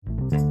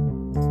Hey,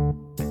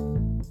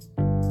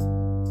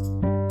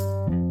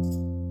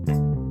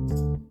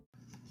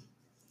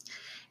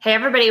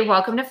 everybody.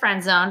 Welcome to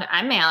Friend Zoned.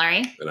 I'm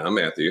Mallory. And I'm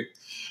Matthew.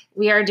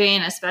 We are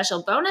doing a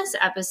special bonus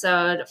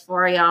episode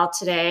for y'all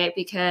today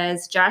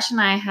because Josh and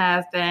I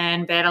have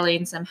been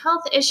battling some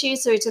health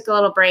issues, so we took a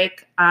little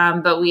break.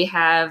 But we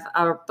have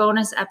a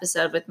bonus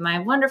episode with my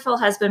wonderful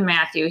husband,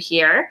 Matthew,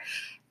 here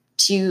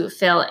to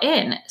fill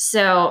in.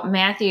 So,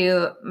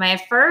 Matthew, my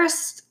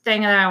first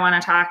thing that I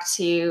want to talk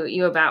to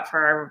you about for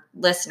our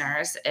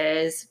listeners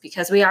is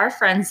because we are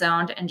friend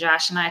zoned, and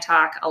Josh and I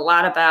talk a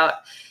lot about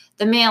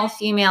the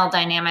male-female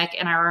dynamic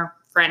in our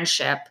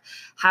friendship.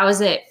 How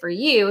is it for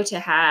you to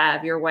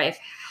have your wife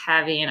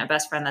having a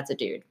best friend that's a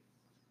dude?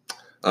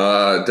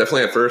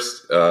 Definitely at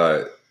first,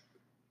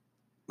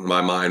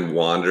 my mind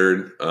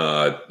wandered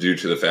due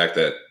to the fact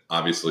that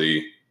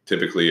obviously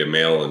typically a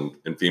male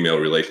and female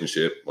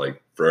relationship,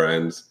 like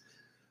friends,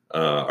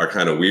 are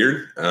kind of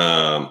weird.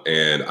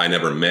 And I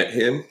never met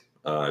him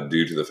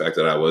due to the fact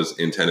that I was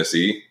in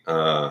Tennessee.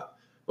 But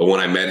when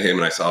I met him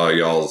and I saw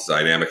y'all's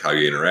dynamic, how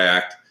you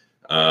interact,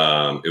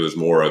 it was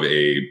more of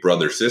a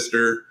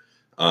brother-sister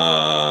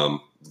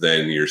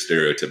than your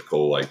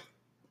stereotypical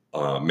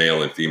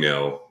male and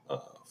female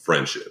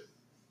friendship.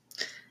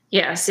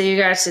 Yeah, so you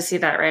got to see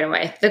that right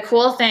away. The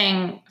cool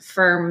thing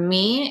for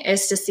me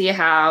is to see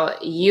how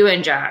you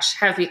and Josh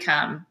have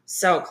become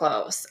so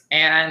close.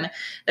 And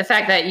the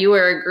fact that you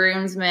were a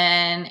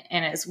groomsman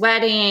in his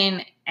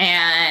wedding,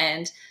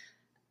 and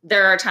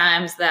there are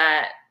times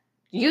that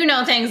you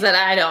know things that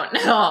I don't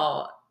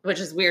know, which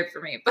is weird for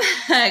me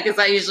because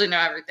I usually know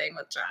everything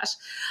with Josh.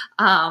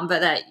 But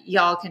that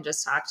y'all can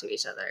just talk to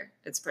each other.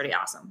 It's pretty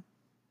awesome.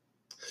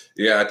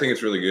 Yeah, I think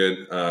it's really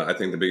good. I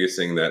think the biggest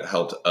thing that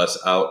helped us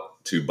out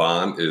to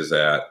bond is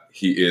that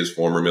he is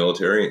former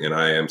military and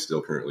I am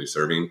still currently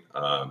serving.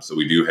 So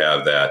we do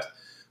have that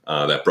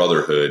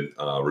brotherhood,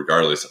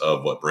 regardless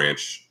of what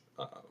branch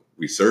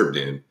we served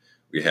in.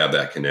 We have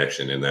that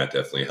connection, and that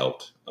definitely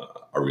helped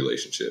our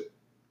relationship.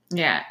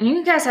 Yeah, and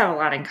you guys have a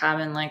lot in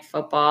common, like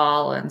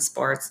football and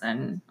sports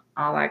and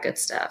all that good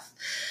stuff.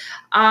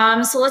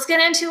 So let's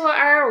get into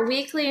our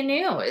weekly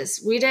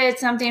news. We did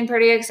something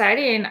pretty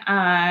exciting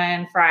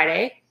on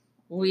Friday.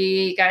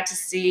 We got to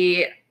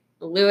see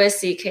Louis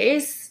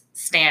C.K.'s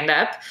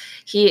stand-up.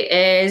 He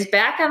is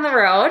back on the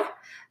road,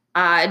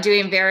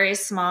 doing very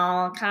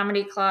small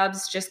comedy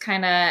clubs, just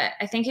kind of,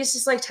 I think he's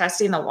just like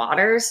testing the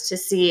waters to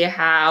see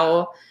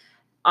how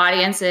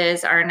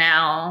audiences are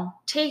now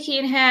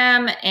taking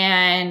him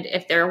and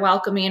if they're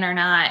welcoming or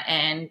not,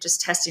 and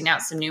just testing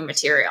out some new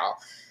material.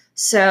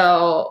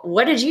 So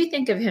what did you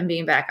think of him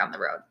being back on the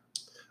road?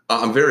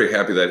 I'm very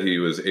happy that he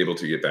was able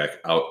to get back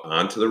out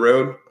onto the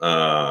road.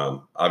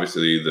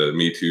 Obviously, the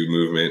Me Too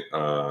movement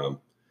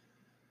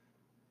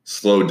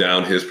slowed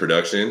down his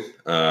production,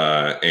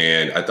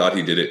 and I thought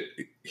he did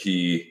it.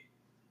 He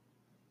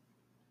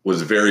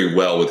was very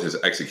well with his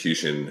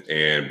execution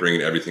and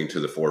bringing everything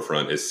to the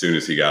forefront as soon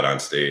as he got on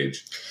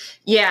stage.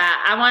 Yeah,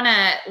 I want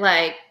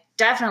to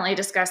definitely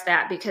discuss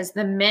that because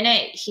the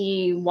minute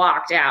he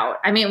walked out,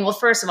 I mean, well,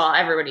 first of all,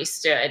 everybody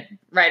stood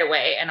right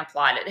away and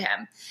applauded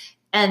him.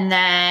 And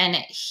then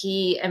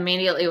he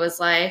immediately was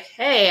like,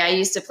 hey, I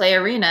used to play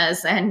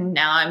arenas and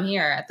now I'm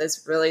here at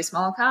this really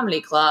small comedy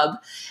club.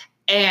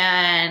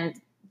 And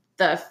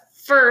the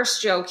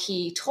first joke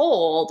he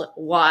told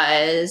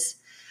was,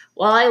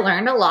 well, I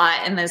learned a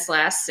lot in this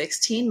last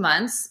 16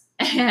 months.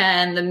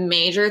 And the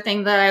major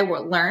thing that I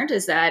learned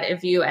is that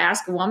if you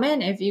ask a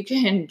woman if you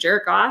can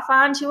jerk off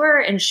onto her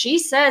and she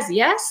says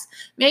yes,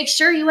 make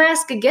sure you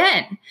ask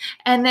again.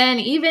 And then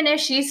even if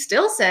she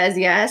still says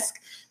yes,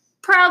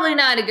 probably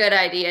not a good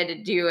idea to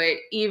do it,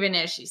 even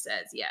if she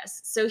says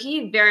yes. So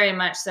he very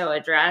much so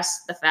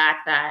addressed the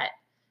fact that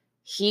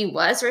he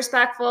was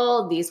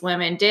respectful. These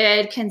women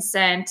did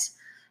consent.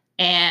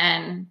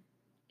 And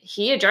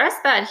he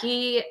addressed that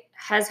he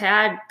has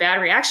had bad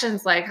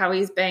reactions, like how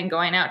he's been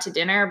going out to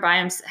dinner by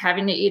him,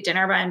 having to eat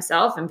dinner by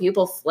himself, and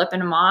people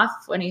flipping him off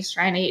when he's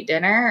trying to eat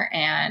dinner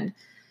and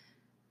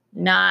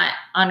not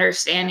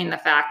understanding the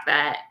fact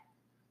that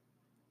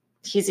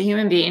he's a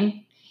human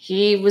being.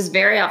 He was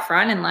very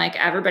upfront and like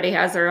everybody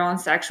has their own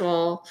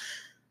sexual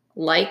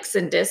likes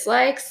and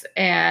dislikes,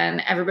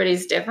 and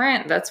everybody's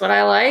different. That's what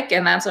I like,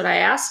 and that's what I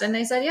asked, and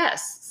they said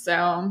yes.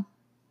 So,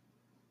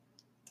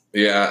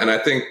 yeah, and I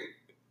think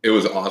it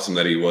was awesome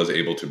that he was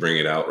able to bring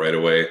it out right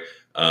away.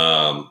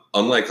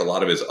 Unlike a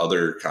lot of his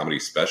other comedy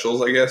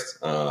specials, I guess,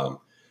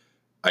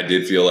 I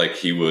did feel like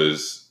he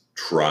was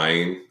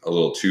trying a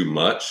little too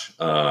much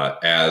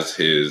as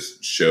his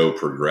show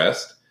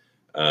progressed,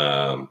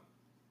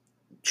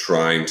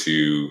 trying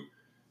to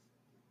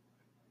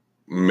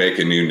make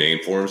a new name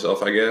for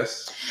himself, I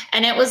guess.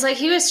 And it was like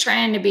he was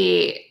trying to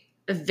be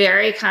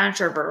very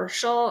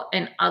controversial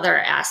in other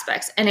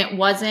aspects. And it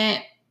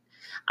wasn't,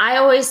 I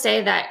always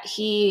say that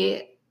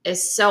he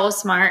is so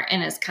smart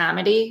in his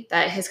comedy,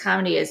 that his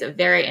comedy is a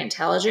very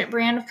intelligent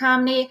brand of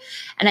comedy.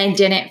 And I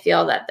didn't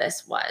feel that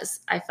this was.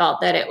 I felt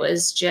that it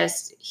was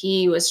just,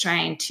 he was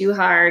trying too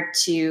hard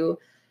to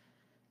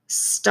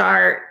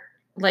start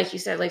like you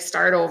said, like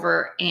start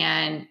over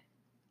and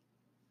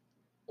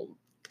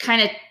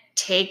kind of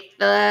take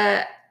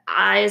the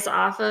eyes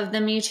off of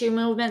the Me Too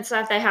movement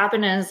stuff that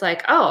happened, and it's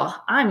like, oh,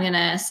 I'm going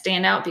to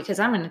stand out because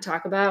I'm going to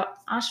talk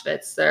about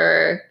Auschwitz,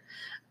 or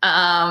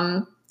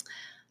I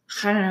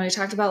don't know, we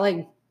talked about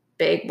like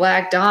big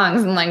black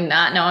dongs and like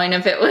not knowing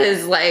if it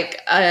was like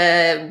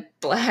a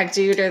black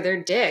dude or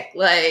their dick.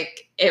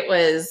 Like it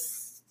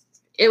was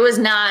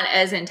not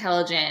as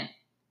intelligent.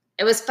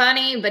 It was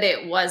funny, but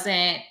it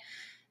wasn't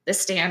the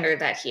standard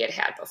that he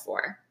had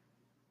before.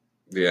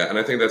 Yeah, and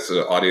I think that's an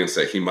audience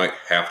that he might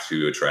have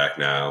to attract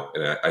now.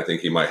 And I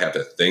think he might have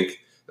to think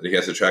that he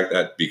has to attract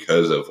that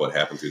because of what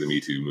happened through the Me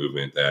Too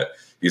movement, that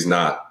he's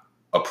not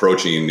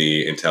approaching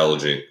the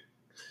intelligent,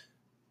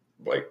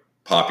 like,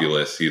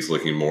 populace. He's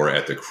looking more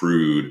at the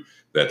crude,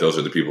 that those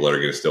are the people that are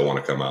going to still want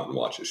to come out and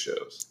watch his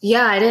shows.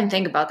 Yeah, I didn't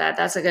think about that.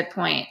 That's a good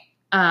point.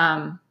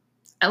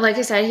 Like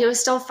I said, he was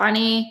still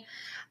funny.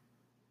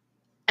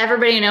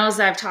 Everybody knows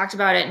that I've talked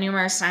about it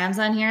numerous times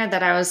on here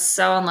that I was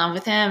so in love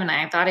with him and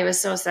I thought he was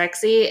so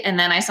sexy. And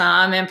then I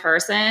saw him in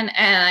person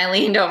and I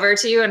leaned over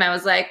to you and I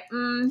was like,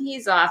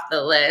 he's off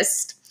the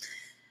list.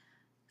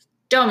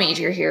 Don't meet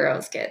your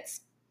heroes, kids.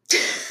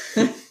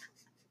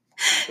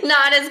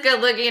 Not as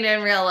good looking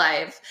in real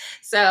life.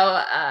 So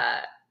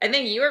I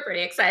think you were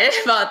pretty excited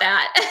about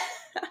that.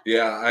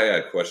 Yeah, I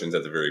had questions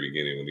at the very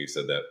beginning when you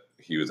said that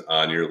he was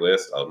on your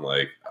list. I'm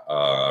like,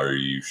 are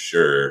you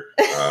sure?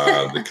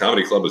 The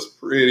comedy club was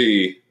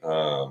pretty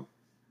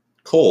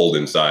cold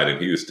inside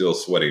and he was still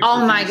sweating.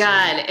 Oh my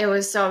God. It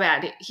was so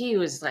bad. He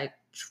was like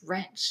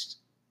drenched.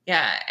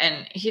 Yeah.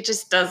 And he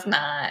just does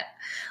not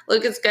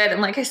look as good.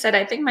 And like I said,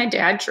 I think my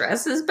dad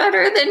dresses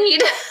better than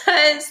he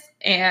does.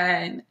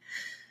 And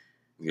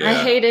yeah. I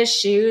hate his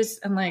shoes.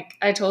 And like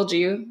I told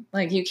you,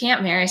 like you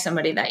can't marry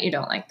somebody that you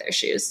don't like their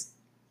shoes.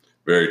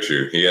 Very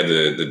true. He had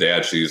the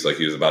dad shoes like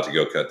he was about to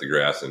go cut the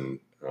grass and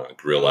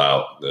grill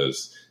out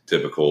those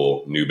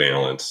typical New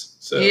Balance.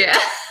 So yeah.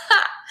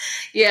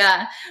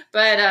 Yeah.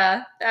 But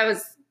that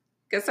was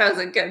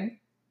a good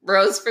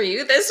rose for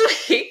you this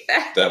week.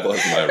 That was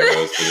my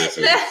rose for this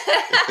week.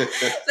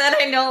 That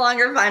I no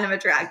longer find him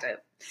attractive.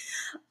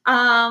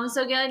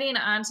 So getting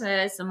on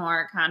to some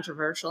more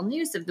controversial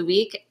news of the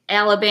week,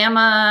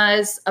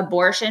 Alabama's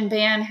abortion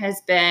ban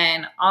has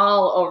been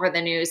all over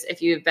the news.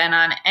 If you've been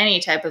on any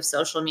type of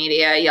social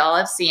media, y'all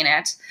have seen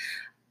it.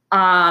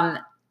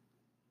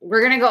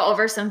 We're going to go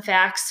over some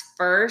facts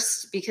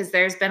first because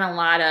there's been a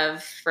lot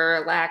of,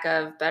 for lack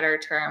of better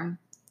term,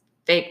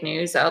 fake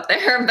news out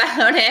there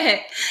about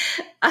it.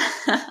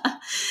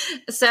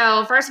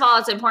 So first of all,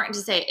 it's important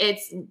to say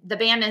the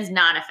ban is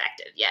not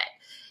effective yet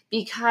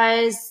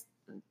because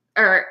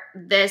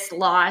this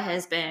law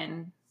has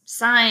been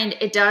signed.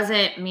 It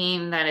doesn't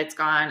mean that it's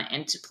gone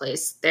into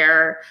place.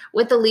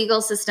 With the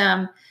legal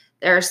system,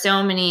 there are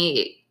so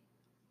many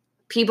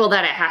people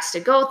that it has to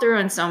go through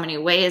in so many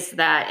ways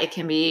that it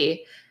can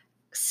be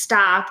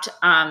stopped.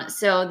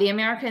 So the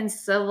American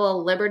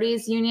Civil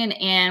Liberties Union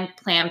and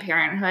Planned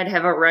Parenthood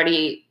have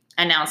already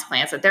announced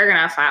plans that they're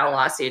going to file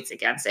lawsuits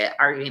against it,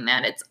 arguing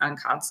that it's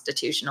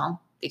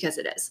unconstitutional because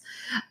it is.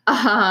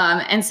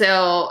 And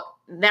so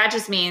that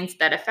just means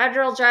that a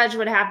federal judge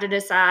would have to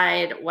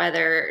decide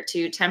whether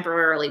to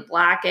temporarily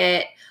block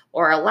it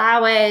or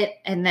allow it.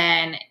 And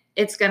then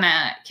it's going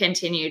to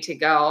continue to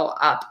go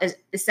up.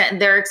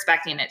 They're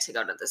expecting it to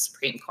go to the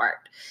Supreme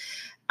Court.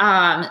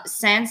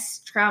 Since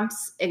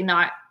Trump's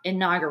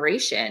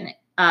inauguration,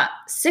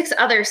 6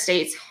 other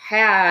states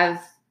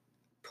have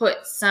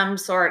put some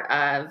sort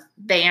of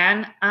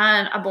ban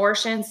on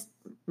abortions,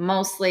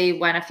 mostly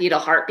when a fetal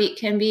heartbeat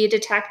can be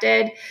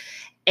detected.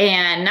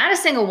 And not a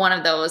single one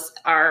of those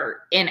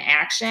are in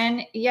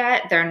action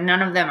yet.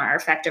 None of them are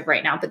effective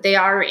right now, but they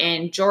are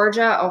in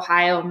Georgia,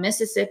 Ohio,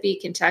 Mississippi,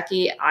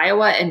 Kentucky,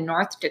 Iowa, and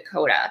North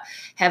Dakota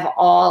have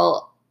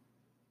all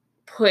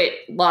put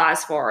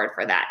laws forward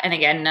for that. And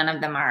again, none of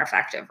them are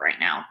effective right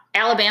now.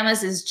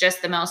 Alabama's is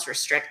just the most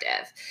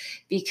restrictive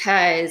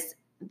because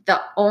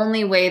the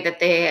only way that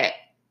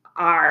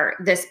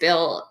this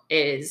bill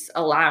is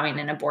allowing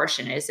an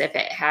abortion is if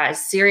it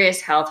has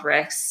serious health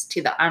risks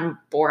to the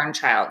unborn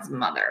child's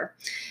mother.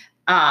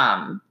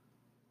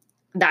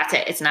 That's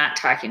it. It's not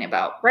talking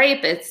about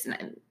rape. It's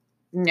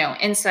no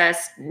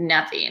incest,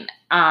 nothing.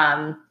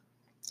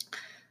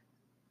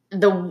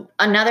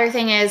 Another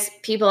thing is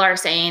people are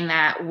saying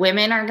that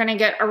women are going to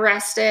get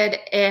arrested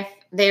if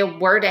they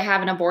were to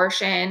have an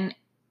abortion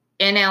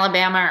in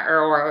Alabama,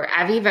 or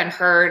I've even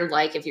heard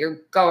like if you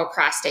go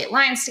across state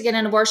lines to get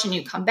an abortion,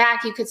 you come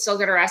back, you could still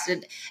get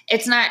arrested.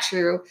 It's not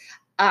true.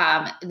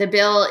 The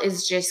bill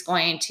is just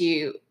going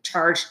to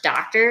charge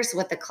doctors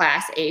with a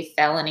Class A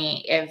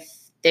felony if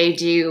they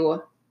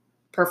do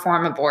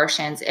perform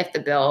abortions, if the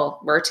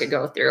bill were to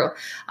go through.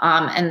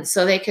 And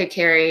so they could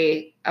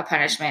carry a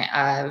punishment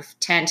of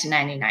 10 to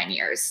 99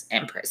 years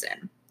in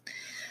prison.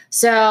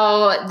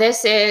 So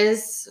this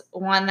is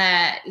one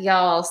that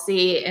y'all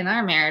see in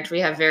our marriage. We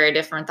have very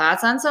different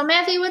thoughts on. So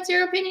Matthew, what's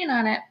your opinion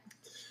on it?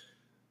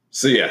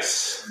 So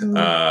yes, we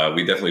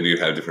definitely do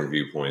have different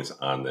viewpoints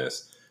on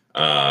this.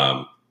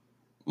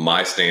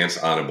 My stance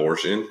on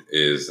abortion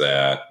is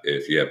that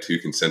if you have two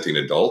consenting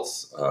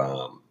adults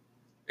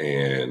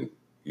and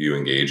you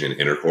engage in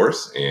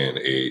intercourse and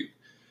a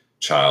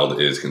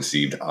child is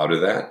conceived out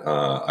of that,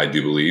 I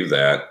do believe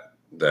that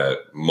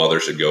mother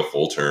should go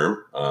full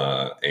term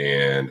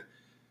and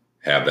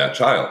have that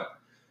child.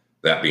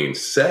 That being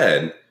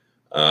said,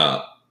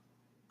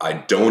 I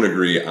don't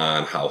agree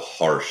on how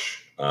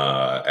harsh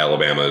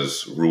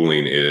Alabama's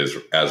ruling is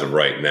as of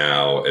right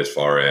now, as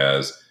far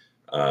as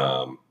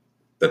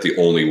that the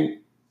only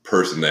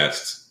person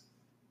that's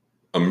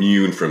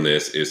immune from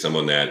this is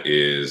someone that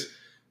is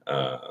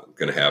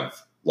going to have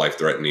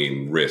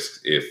life-threatening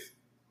risks if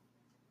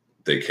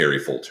they carry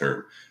full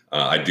term.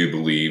 I do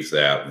believe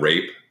that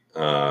rape,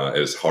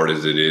 as hard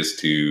as it is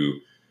to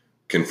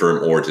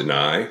confirm or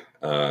deny,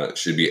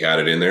 should be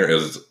added in there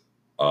as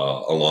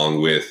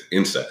along with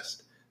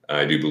incest.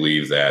 I do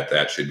believe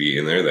that should be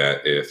in there,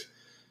 that if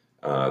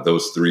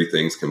those three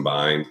things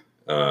combined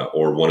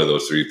or one of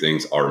those three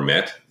things are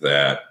met,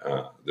 that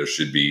there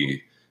should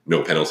be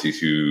no penalty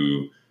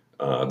to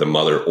the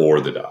mother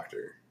or the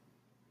doctor.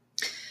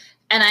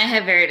 And I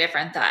have very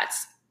different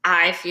thoughts.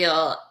 I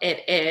feel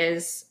it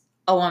is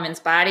a woman's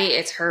body.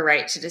 It's her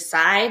right to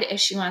decide if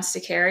she wants to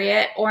carry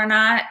it or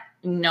not.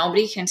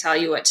 Nobody can tell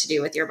you what to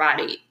do with your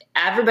body.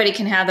 Everybody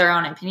can have their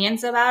own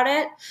opinions about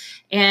it.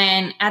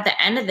 And at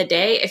the end of the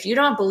day, if you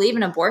don't believe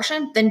in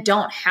abortion, then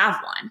don't have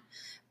one.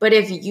 But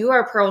if you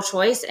are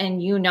pro-choice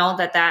and you know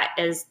that that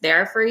is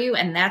there for you,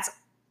 and that's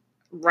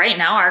right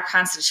now our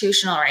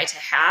constitutional right to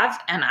have,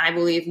 and I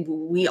believe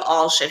we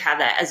all should have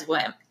that as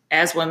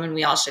women,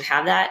 we all should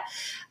have that.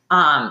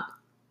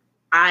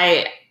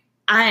 I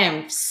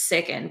am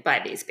sickened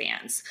by these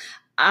bans.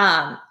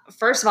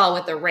 First of all,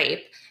 with the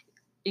rape,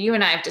 you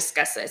and I have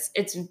discussed this.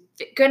 It's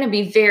going to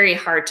be very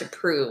hard to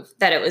prove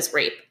that it was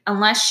rape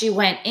unless she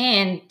went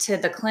into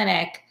the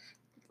clinic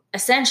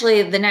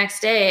essentially the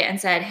next day and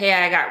said, hey,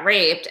 I got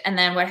raped, and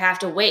then would have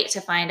to wait to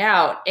find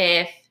out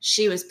if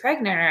she was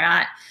pregnant or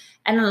not.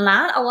 And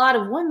not a lot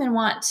of women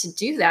want to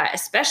do that,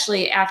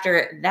 especially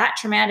after that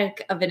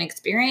traumatic of an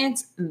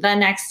experience the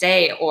next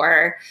day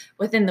or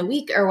within the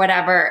week or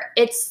whatever.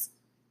 It's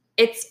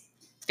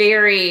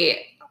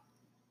very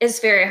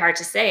hard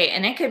to say.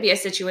 And it could be a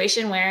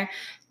situation where,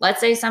 let's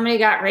say somebody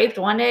got raped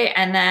one day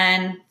and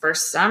then for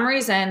some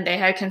reason they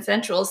had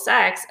consensual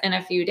sex in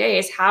a few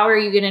days. How are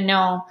you going to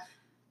know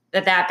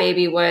that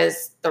baby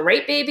was the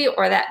rape baby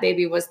or that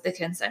baby was the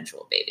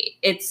consensual baby?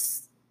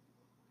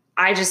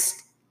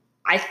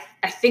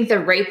 I think the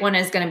rape one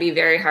is going to be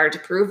very hard to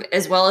prove,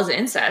 as well as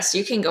incest.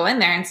 You can go in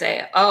there and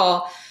say,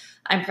 oh,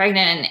 I'm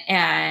pregnant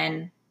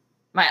and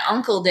my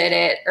uncle did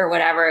it or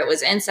whatever. It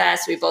was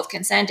incest. We both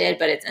consented,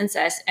 but it's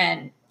incest.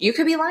 And you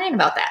could be lying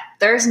about that.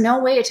 There's no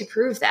way to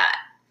prove that.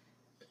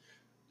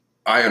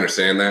 I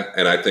understand that.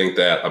 And I think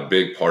that a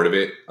big part of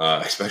it,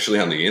 especially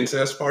on the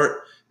incest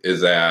part,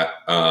 is that,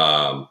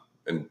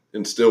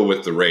 and still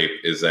with the rape,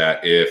 is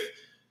that if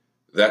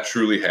that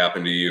truly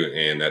happened to you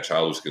and that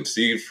child was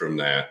conceived from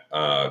that,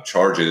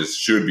 charges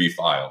should be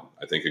filed.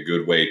 I think a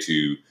good way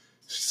to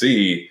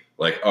see,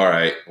 like, all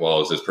right,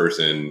 well, is this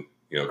person,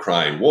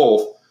 crying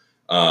wolf?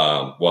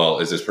 Well,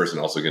 is this person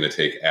also going to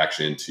take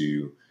action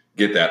to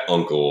get that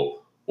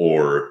uncle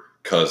or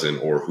cousin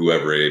or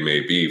whoever it may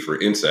be for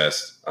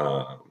incest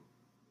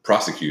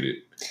prosecuted?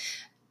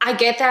 I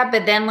get that,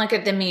 but then look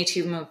at the Me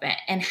Too movement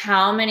and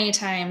how many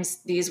times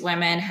these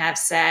women have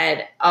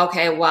said,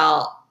 okay,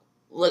 well,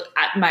 look,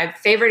 my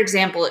favorite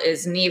example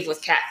is Neve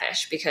with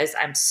Catfish, because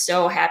I'm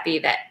so happy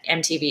that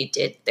MTV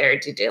did their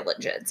due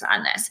diligence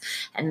on this.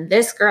 And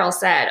this girl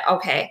said,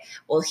 okay,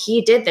 well,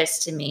 he did this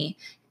to me.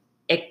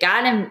 It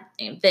got him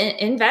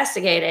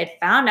investigated,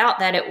 found out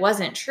that it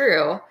wasn't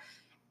true.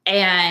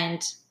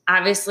 And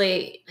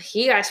obviously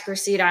he got to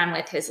proceed on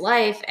with his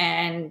life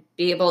and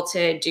be able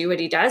to do what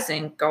he does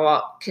and go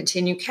out,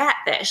 continue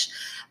Catfish.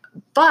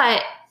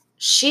 But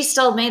she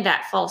still made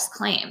that false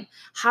claim.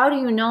 How do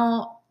you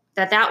know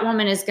that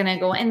woman is going to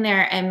go in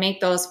there and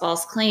make those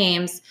false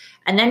claims?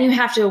 And then you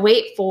have to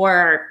wait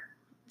for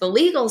the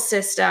legal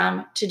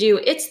system to do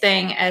its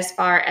thing as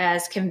far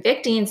as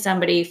convicting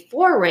somebody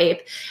for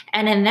rape.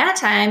 And in that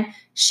time,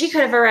 she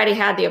could have already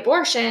had the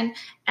abortion,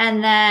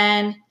 and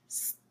then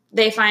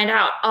they find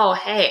out, oh,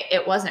 hey,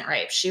 it wasn't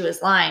rape. She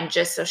was lying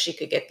just so she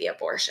could get the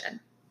abortion.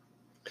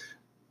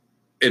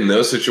 In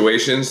those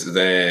situations,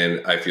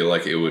 then I feel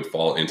like it would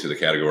fall into the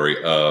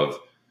category of,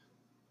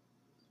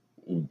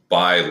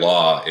 by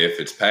law, if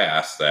it's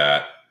passed,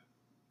 that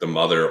the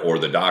mother or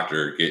the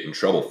doctor get in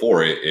trouble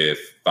for it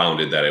if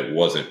founded that it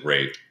wasn't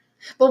rape.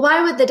 But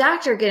why would the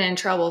doctor get in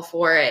trouble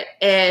for it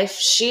if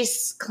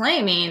she's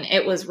claiming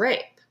it was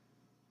rape?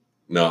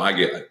 No,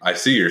 I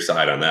see your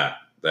side on that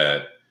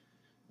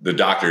the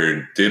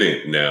doctor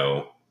didn't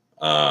know.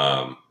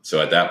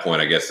 So at that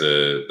point, I guess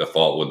the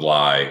fault would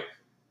lie,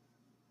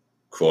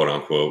 quote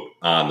unquote,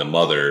 on the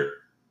mother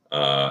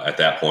at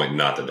that point,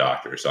 not the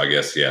doctor. So I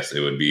guess, yes, it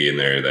would be in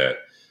there that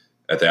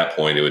at that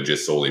point, it would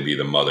just solely be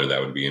the mother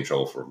that would be in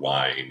trouble for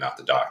lying, not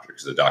the doctor,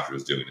 because the doctor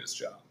was doing his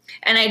job.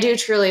 And I do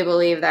truly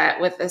believe that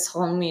with this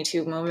whole Me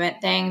Too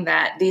movement thing,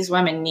 that these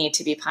women need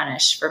to be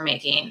punished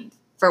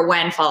for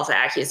when false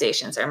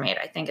accusations are made.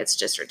 I think it's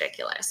just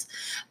ridiculous.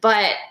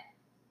 But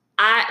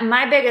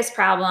my biggest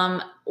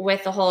problem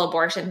with the whole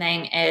abortion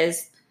thing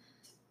is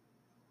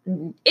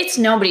it's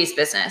nobody's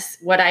business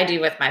what I do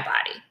with my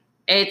body.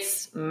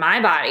 It's my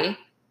body.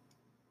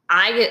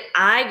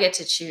 I get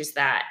to choose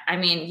that. I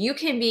mean, you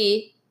can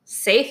be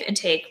safe and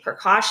take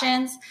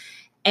precautions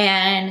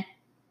and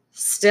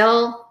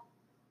still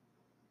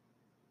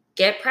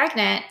get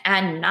pregnant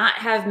and not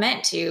have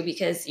meant to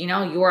because, you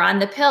were on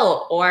the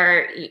pill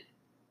or,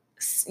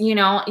 you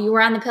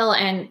were on the pill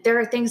and there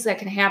are things that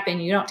can happen.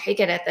 You don't take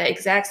it at the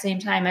exact same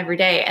time every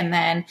day and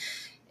then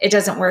it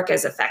doesn't work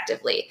as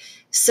effectively.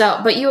 So,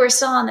 but you were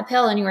still on the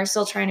pill and you were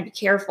still trying to be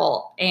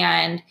careful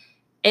and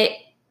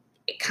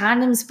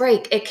condoms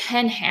break. It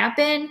can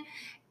happen.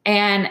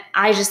 And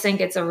I just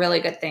think it's a really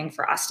good thing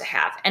for us to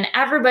have. And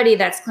everybody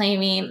that's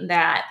claiming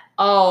that,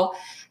 oh,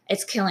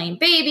 it's killing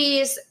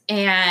babies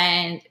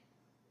and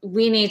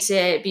we need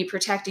to be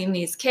protecting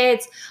these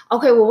kids.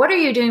 Okay, well, what are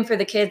you doing for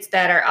the kids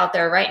that are out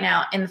there right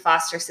now in the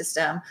foster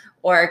system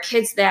or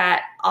kids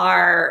that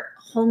are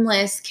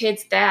homeless,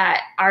 kids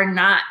that are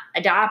not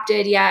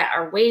adopted yet,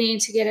 are waiting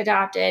to get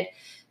adopted?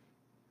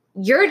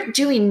 You're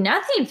doing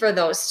nothing for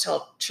those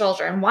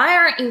children. Why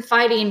aren't you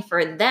fighting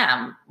for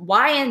them?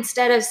 Why,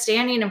 instead of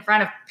standing in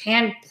front of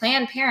Planned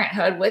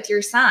Parenthood with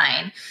your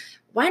sign,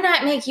 why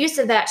not make use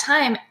of that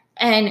time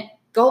and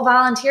go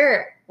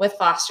volunteer with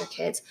foster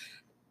kids?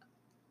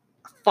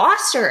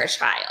 Foster a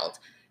child.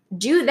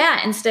 Do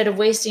that instead of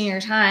wasting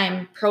your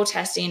time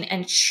protesting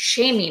and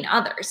shaming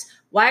others.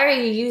 Why are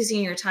you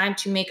using your time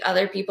to make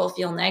other people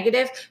feel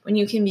negative when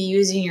you can be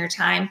using your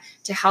time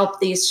to help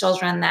these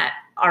children that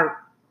are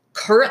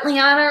currently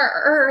on our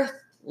earth,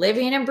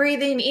 living and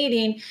breathing,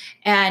 eating,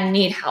 and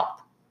need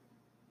help?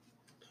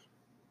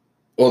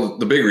 Well,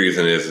 the big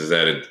reason is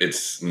that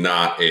it's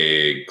not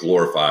a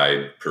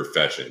glorified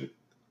profession.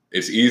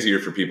 It's easier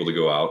for people to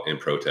go out and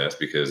protest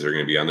because they're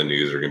going to be on the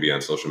news, they're going to be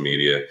on social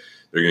media,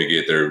 they're going to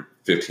get their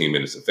 15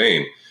 minutes of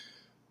fame.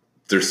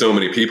 There's so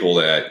many people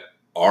that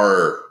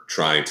are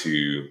trying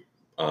to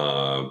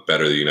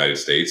better the United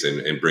States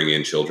and bring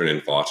in children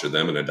and foster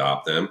them and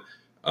adopt them,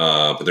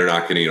 but they're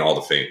not getting all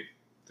the fame.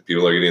 The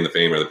people that are getting the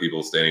fame are the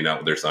people standing out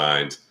with their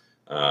signs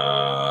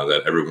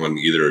that everyone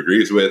either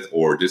agrees with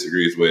or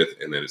disagrees with,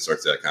 and then it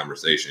starts that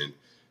conversation.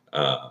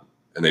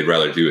 And they'd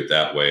rather do it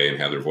that way and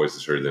have their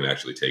voices heard than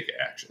actually take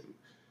action.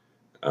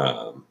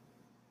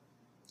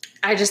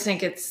 I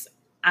think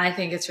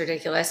it's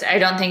ridiculous. I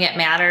don't think it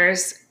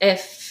matters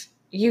if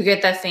you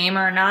get the fame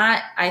or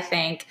not. I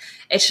think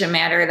it should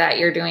matter that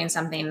you're doing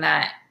something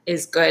that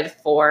is good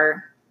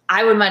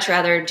I would much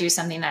rather do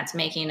something that's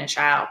making a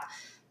child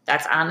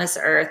that's on this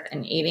earth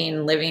and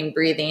eating, living,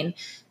 breathing.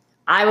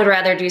 I would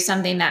rather do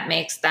something that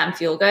makes them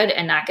feel good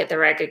and not get the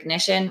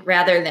recognition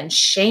rather than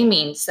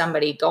shaming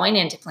somebody going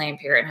into Planned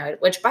Parenthood,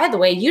 which, by the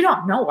way, you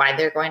don't know why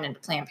they're going into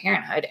Planned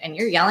Parenthood and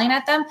you're yelling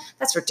at them.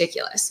 That's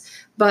ridiculous.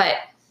 But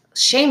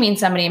shaming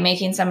somebody and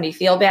making somebody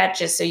feel bad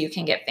just so you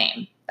can get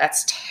fame,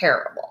 that's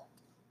terrible.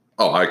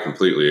 Oh, I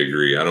completely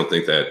agree. I don't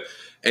think that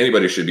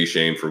anybody should be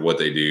shamed for what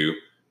they do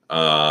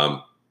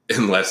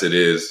unless it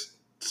is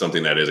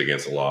something that is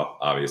against the law,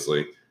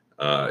 obviously.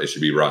 It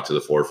should be brought to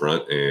the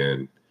forefront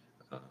and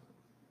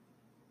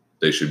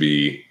they should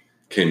be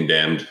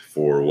condemned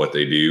for what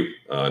they do,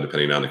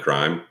 depending on the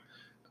crime.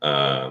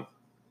 But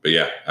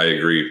yeah, I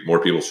agree. More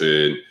people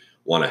should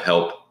want to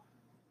help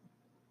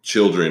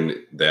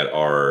children that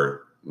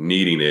are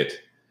needing it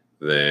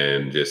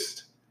than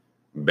just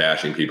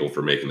bashing people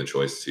for making the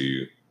choice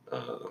to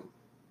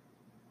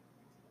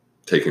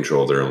take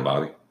control of their own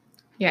body.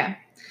 Yeah.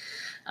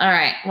 All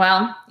right.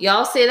 Well,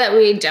 y'all say that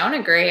we don't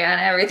agree on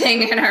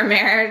everything in our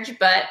marriage,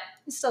 but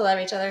we still love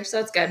each other, so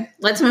it's good.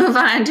 Let's move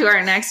on to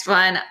our next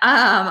one.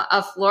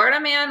 A Florida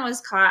man was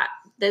caught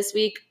this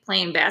week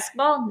playing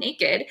basketball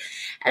naked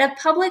at a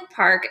public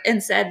park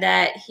and said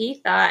that he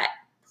thought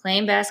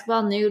playing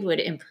basketball nude would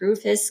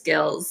improve his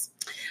skills.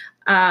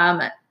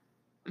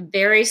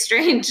 Very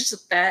strange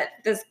that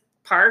this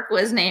park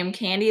was named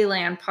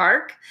Candyland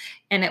Park,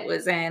 and it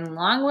was in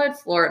Longwood,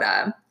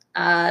 Florida.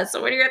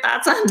 So what are your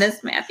thoughts on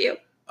this, Matthew?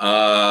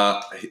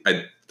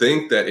 I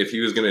think that if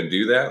he was going to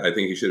do that, I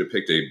think he should have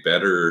picked a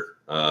better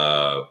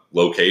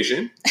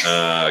location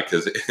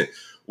because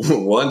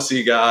once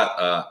he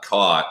got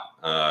caught,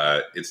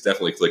 it's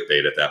definitely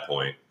clickbait at that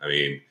point. I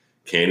mean,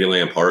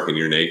 Candyland Park and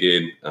you're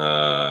naked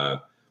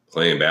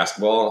playing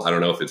basketball. I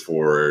don't know if it's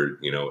for,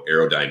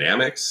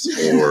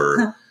 aerodynamics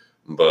or,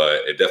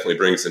 but it definitely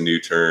brings a new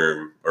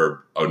term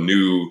or a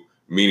new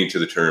meaning to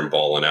the term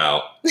balling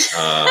out.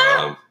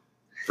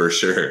 For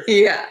sure.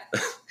 Yeah.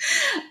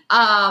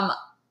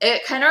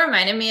 It kind of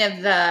reminded me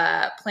of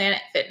the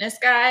Planet Fitness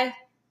guy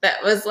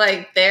that was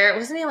like there.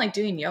 Wasn't he like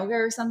doing yoga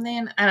or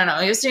something? I don't know.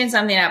 He was doing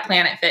something at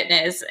Planet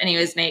Fitness and he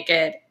was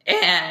naked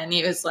and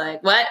he was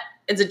like, what?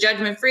 It's a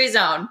judgment-free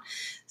zone.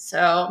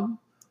 So.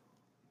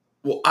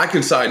 Well, I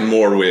can side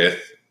more with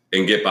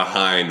and get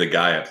behind the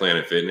guy at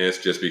Planet Fitness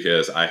just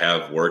because I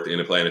have worked in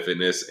a Planet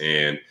Fitness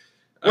and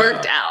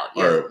worked out.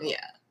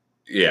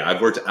 Yeah,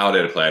 I've worked out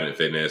at a Planet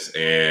Fitness,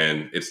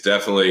 and it's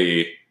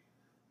definitely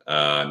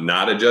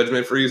not a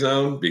judgment-free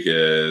zone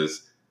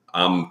because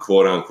I'm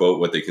quote unquote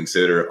what they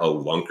consider a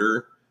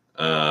lunker.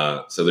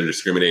 So they're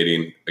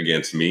discriminating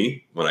against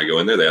me when I go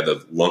in there. They have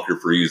the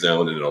lunker-free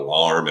zone and an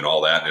alarm and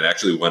all that. And it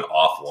actually went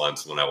off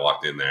once when I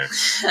walked in there.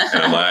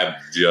 And I'm like,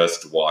 I've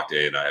just walked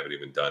in. I haven't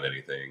even done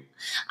anything.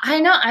 I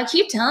know. I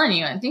keep telling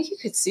you, I think you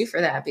could sue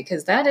for that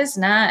because that is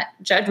not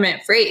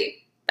judgment-free.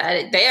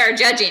 They are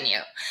judging you.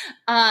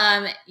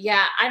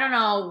 Yeah, I don't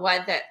know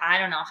I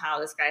don't know how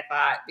this guy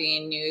thought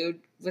being nude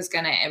was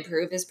going to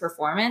improve his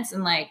performance.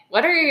 And like,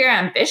 what are your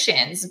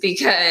ambitions?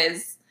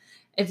 Because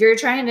if you're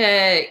trying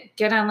to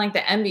get on like the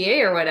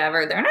NBA or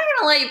whatever, they're not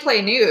going to let you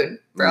play nude,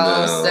 bro.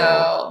 No.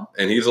 So,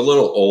 and he's a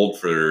little old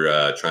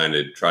for trying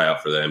to try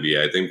out for the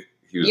NBA. I think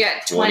he was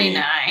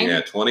 29.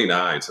 Yeah,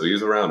 29. So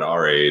he's around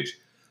our age.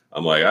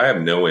 I'm like, I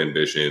have no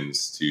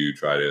ambitions to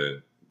try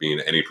to be in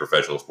any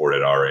professional sport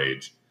at our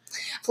age.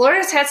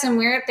 Florida's had some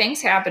weird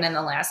things happen in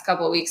the last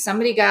couple of weeks.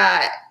 Somebody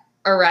got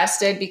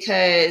arrested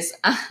because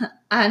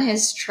on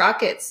his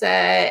truck it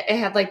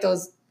had like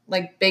those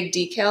like big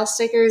decal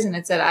stickers and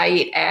it said "I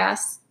eat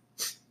ass."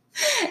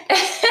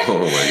 Oh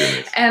my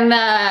goodness! And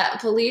the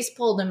police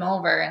pulled him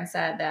over and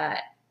said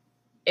that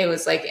it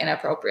was like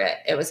inappropriate.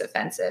 It was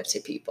offensive to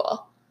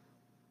people.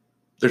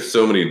 There's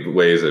so many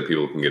ways that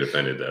people can get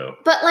offended, though.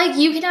 But like,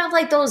 you can have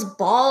like those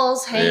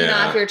balls hanging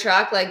off your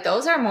truck. Like,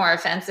 those are more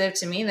offensive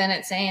to me than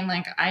it saying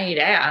like "I eat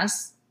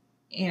ass."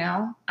 You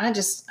know,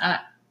 it's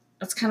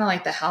kind of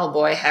like the hell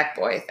boy, heck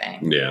boy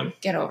thing. Yeah.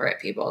 Get over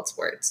it, people. It's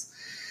words.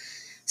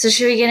 So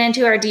should we get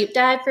into our deep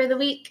dive for the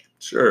week?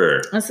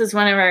 Sure. This is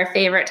one of our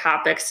favorite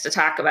topics to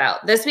talk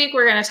about. This week,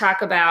 we're going to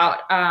talk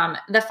about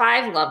the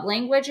 5 love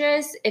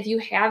languages. If you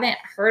haven't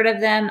heard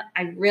of them,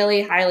 I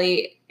really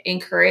highly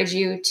encourage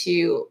you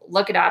to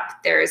look it up.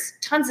 There's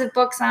tons of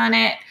books on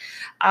it,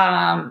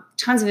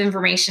 tons of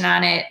information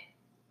on it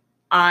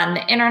on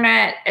the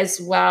internet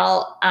as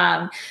well.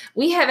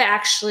 We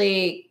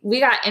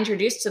got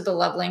introduced to the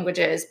love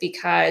languages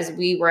because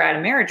we were at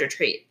a marriage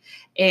retreat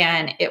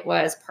and it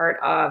was part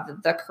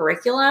of the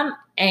curriculum.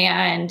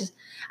 And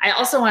I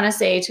also want to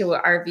say to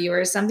our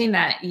viewers, something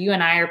that you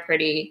and I are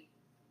pretty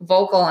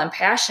vocal and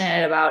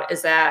passionate about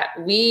is that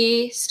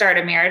we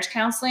started marriage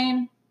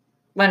counseling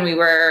when we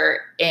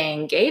were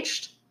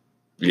engaged.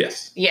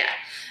 Yes. Yeah.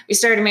 We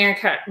started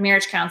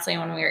marriage counseling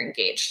when we were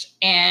engaged.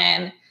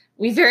 And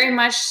we very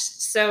much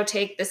so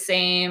take the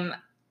same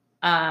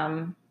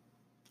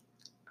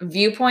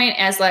viewpoint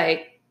as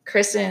like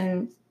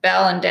Kristen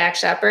Bell and Dak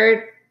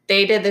Shepard.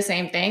 They did the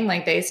same thing.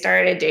 Like they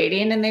started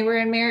dating and they were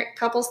in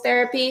couples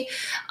therapy.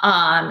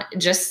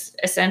 Just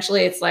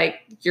essentially it's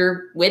like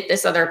you're with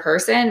this other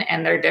person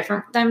and they're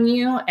different than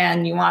you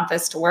and you want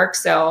this to work.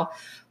 So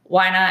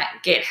why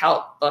not get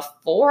help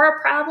before a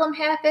problem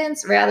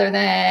happens rather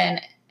than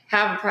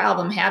have a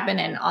problem happen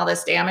and all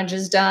this damage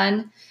is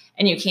done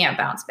and you can't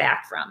bounce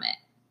back from it?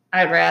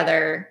 I'd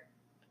rather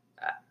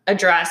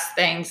address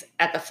things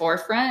at the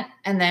forefront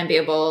and then be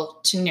able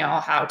to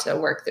know how to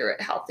work through it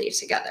healthy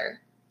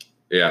together.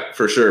 Yeah,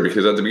 for sure.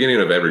 Because at the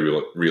beginning of every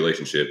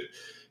relationship,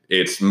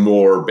 it's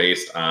more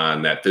based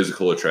on that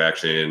physical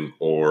attraction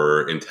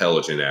or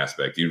intelligent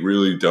aspect. You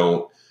really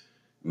don't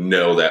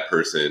know that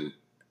person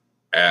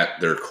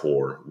at their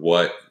core,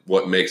 what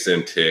makes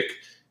them tick,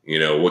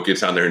 what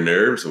gets on their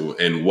nerves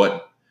and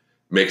what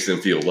makes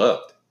them feel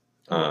loved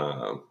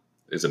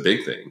is a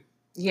big thing.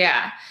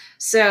 Yeah.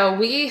 So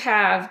we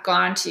have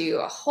gone to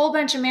a whole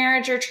bunch of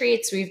marriage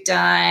retreats. We've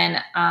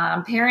done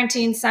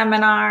parenting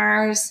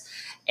seminars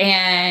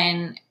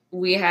and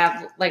we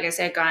have, like I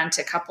said, gone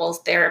to couples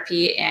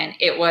therapy and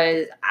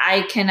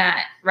I cannot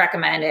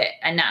recommend it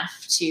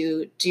enough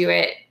to do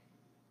it.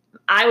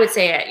 I would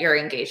say at your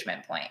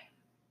engagement point.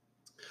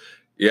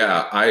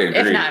 Yeah, I agree.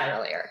 If not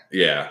earlier.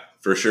 Yeah,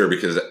 for sure.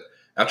 Because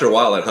after a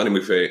while, that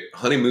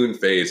honeymoon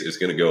phase is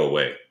going to go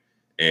away.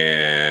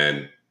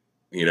 And,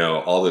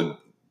 all the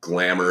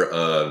glamour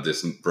of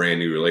this brand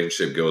new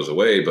relationship goes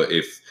away. But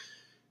if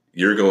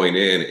you're going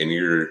in and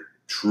you're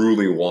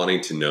truly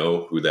wanting to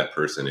know who that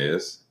person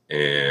is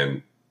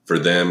and for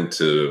them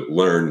to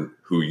learn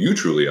who you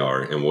truly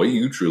are and what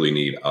you truly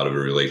need out of a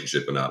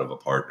relationship and out of a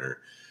partner,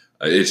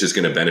 it's just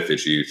going to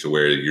benefit you to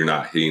where you're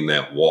not hitting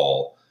that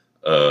wall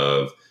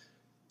of,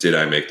 did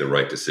I make the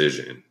right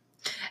decision?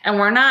 And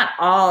we're not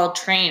all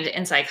trained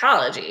in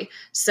psychology.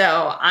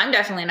 So I'm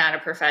definitely not a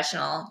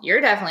professional.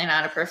 You're definitely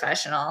not a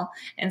professional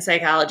in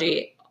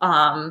psychology.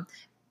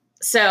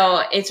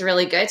 So it's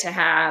really good to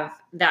have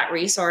that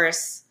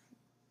resource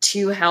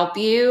to help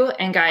you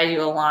and guide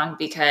you along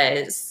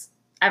because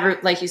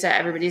like you said,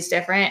 everybody's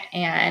different.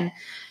 And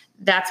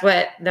that's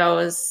what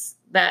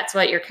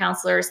your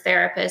counselors,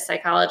 therapists,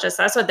 psychologists,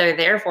 that's what they're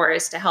there for,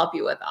 is to help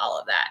you with all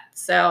of that.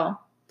 So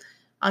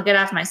I'll get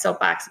off my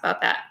soapbox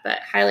about that, but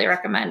highly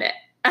recommend it.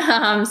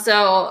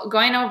 So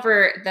going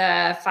over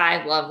the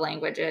 5 love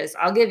languages,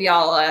 I'll give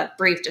y'all a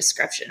brief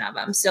description of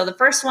them. So the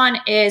first one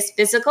is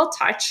physical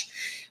touch,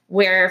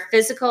 where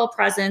physical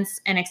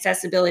presence and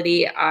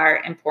accessibility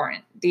are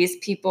important. These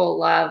people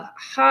love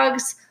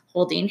hugs,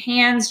 holding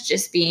hands,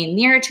 just being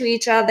near to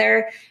each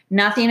other.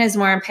 Nothing is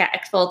more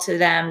impactful to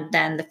them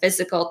than the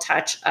physical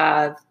touch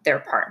of their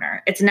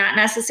partner. It's not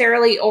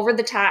necessarily over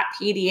the top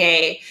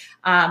PDA,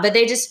 but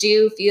they just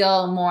do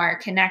feel more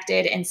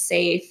connected and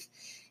safe.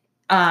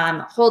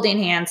 Holding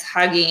hands,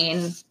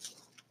 hugging,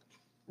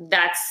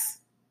 that's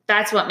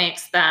what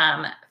makes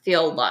them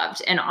feel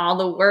loved. And all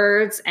the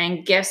words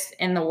and gifts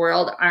in the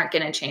world aren't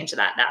going to change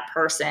that. That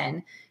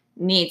person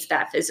needs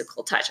that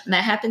physical touch. And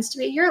that happens to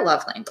be your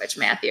love language,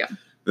 Matthew.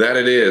 That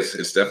it is.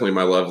 It's definitely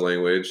my love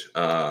language.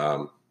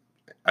 I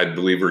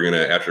believe we're going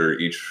to, after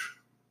each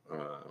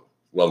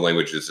love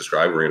language is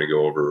described, we're going to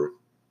go over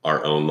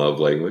our own love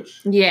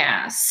language.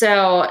 Yeah.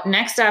 So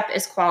next up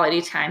is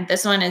quality time.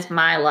 This one is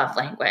my love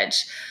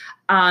language.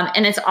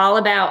 And it's all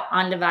about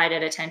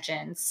undivided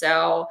attention.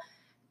 So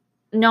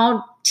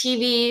no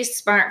TV,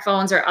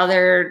 smartphones, or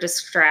other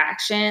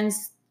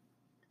distractions.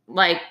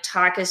 Like,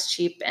 talk is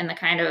cheap, and the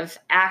kind of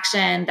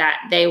action that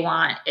they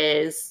want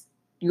is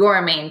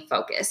your main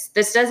focus.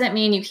 This doesn't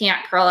mean you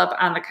can't curl up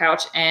on the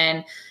couch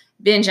and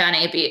binge on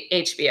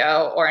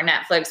HBO or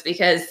Netflix,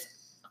 because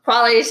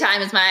quality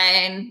time is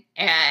mine,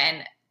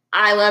 and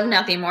I love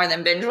nothing more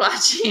than binge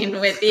watching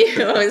with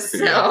you.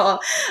 So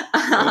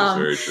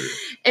very true.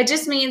 It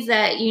just means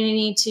that you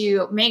need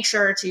to make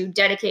sure to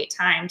dedicate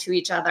time to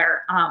each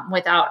other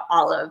without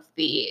all of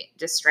the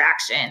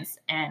distractions.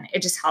 And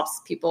it just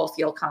helps people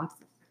feel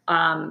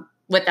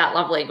with that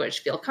love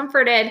language, feel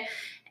comforted.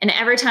 And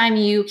every time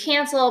you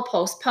cancel,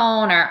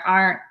 postpone, or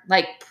aren't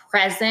like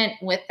present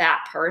with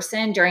that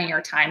person during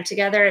your time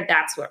together,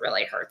 that's what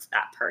really hurts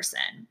that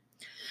person.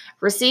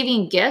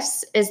 Receiving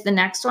gifts is the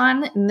next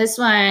one. And this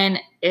one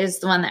is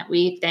the one that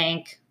we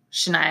think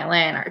Shania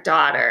Lynn, our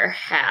daughter,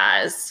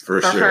 has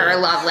for sure. her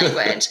love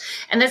language.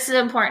 And this is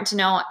important to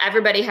know.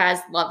 Everybody has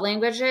love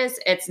languages.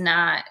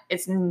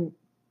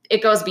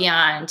 It goes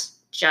beyond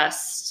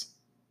just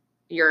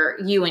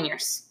you and your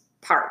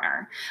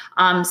partner.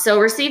 So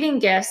receiving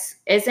gifts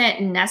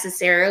isn't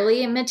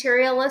necessarily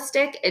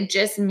materialistic. It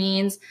just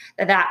means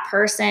that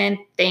person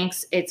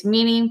thinks it's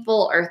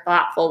meaningful or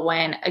thoughtful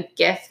when a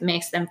gift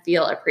makes them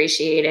feel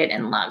appreciated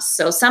and loved.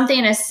 So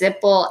something as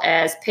simple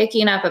as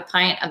picking up a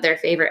pint of their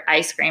favorite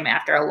ice cream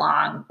after a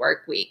long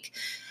work week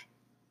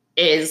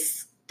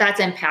that's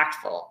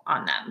impactful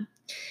on them.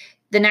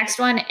 The next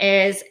one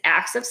is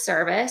acts of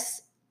service.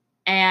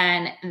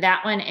 And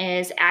that one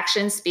is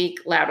actions speak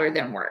louder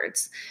than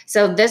words.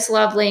 So this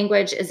love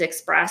language is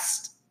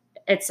expressed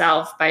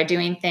itself by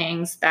doing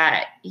things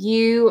that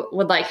you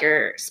would like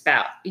your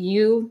spouse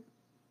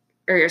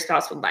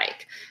would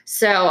like.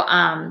 So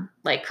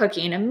like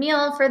cooking a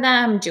meal for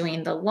them,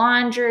 doing the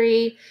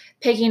laundry,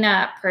 picking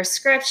up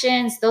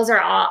prescriptions. Those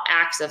are all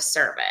acts of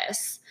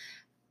service.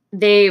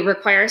 They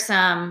require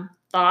some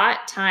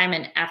thought, time,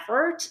 and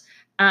effort.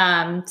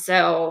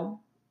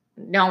 So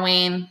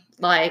knowing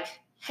like,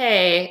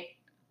 hey,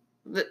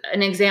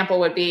 an example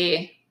would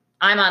be,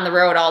 I'm on the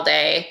road all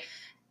day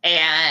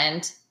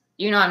and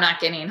I'm not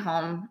getting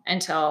home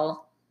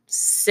until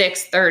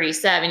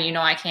 6:37.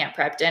 I can't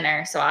prep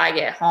dinner. So I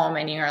get home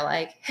and you're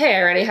like, hey,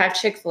 I already have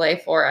Chick-fil-A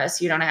for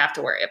us. You don't have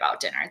to worry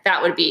about dinner.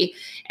 That would be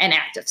an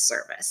act of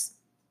service.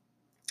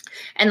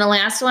 And the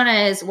last one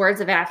is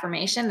words of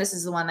affirmation. This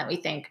is the one that we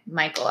think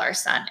Michael, our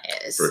son,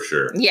 is. For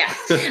sure. Yeah.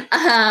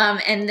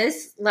 And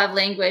this love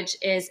language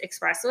is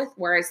expressed with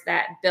words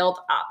that build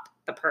up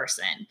the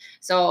person.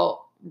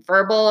 So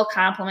verbal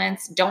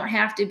compliments don't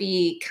have to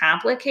be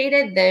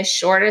complicated. The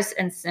shortest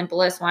and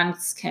simplest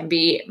ones can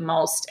be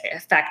most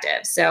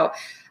effective. So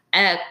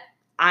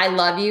I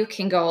love you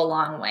can go a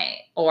long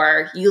way,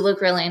 or you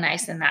look really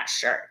nice in that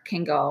shirt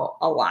can go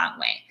a long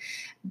way.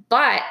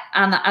 But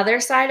on the other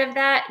side of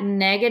that,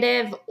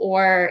 negative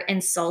or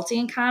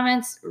insulting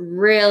comments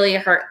really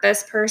hurt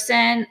this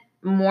person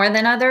more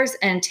than others,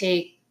 and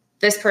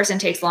this person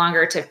takes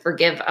longer to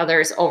forgive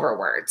others over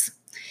words.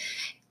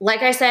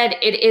 Like I said,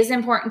 it is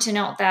important to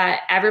note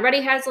that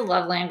everybody has a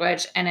love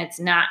language, and it's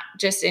not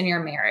just in your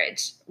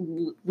marriage.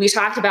 We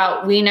talked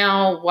about, we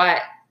know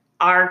what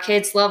our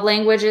kids' love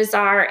languages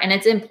are, and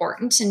it's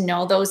important to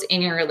know those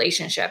in your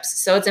relationships.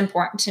 So it's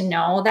important to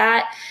know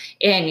that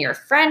in your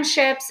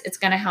friendships. It's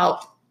going to help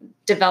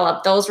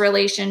develop those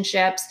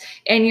relationships.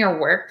 In your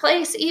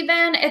workplace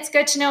even, it's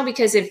good to know,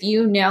 because if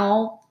you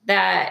know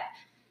that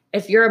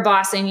if you're a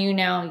boss and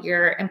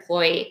your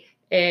employee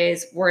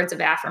is words of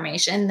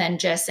affirmation, then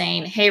just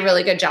saying, hey,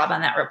 really good job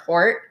on that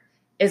report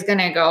is going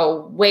to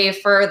go way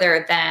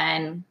further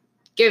than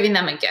giving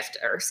them a gift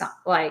or something,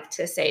 like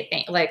to say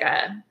like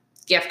a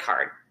gift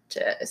card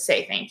to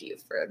say thank you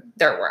for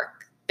their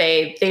work.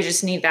 They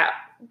just need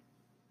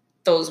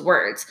those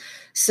words.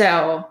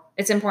 So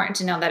it's important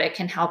to know that it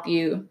can help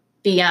you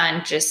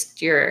beyond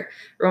just your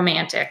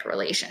romantic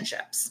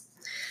relationships.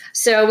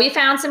 So we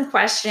found some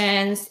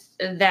questions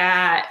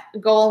that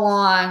go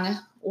along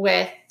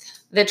with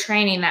the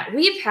training that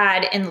we've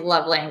had in the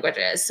love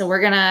languages. So we're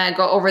going to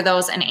go over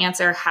those and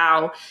answer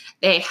how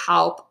they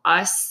help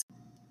us.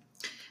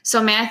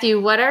 So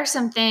Matthew, what are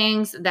some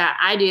things that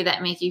I do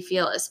that make you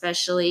feel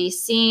especially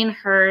seen,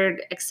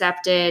 heard,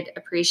 accepted,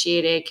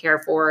 appreciated,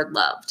 cared for,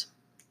 loved?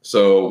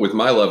 So with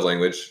my love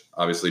language,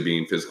 obviously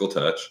being physical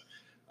touch,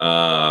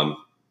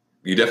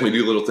 you definitely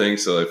do little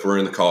things. So if we're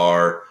in the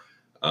car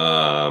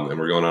and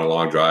we're going on a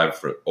long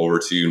drive over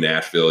to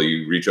Nashville,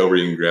 you reach over,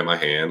 you can grab my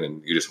hand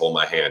and you just hold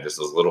my hand. Just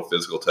those little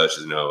physical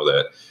touches, know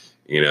that,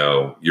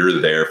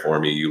 you're there for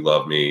me. You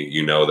love me.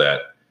 You know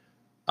that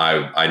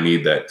I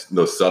need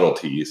those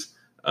subtleties.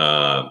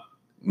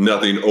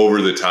 Nothing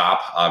over the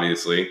top,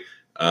 obviously,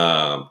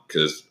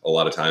 because a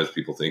lot of times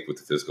people think with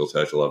the physical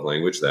touch love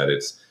language that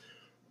it's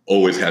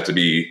always have to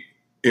be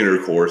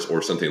intercourse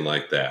or something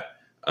like that.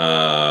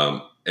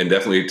 And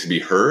definitely to be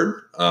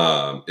heard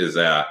is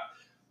that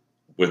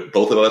with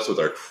both of us, with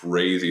our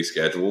crazy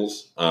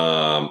schedules,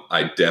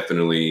 I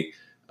definitely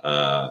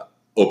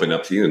open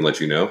up to you and let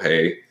you know,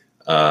 hey,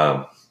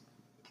 I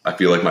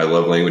feel like my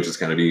love language is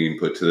kind of being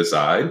put to the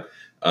side.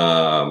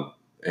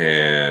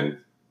 And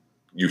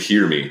you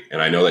hear me,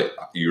 and I know that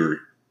you're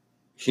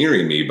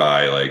hearing me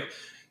by, like,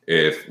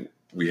 if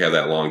we have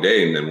that long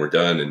day and then we're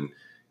done and,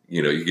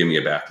 you give me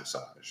a back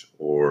massage,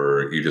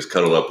 or you just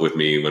cuddle up with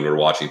me when we're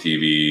watching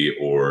TV,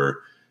 or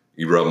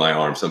you rub my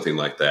arm, something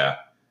like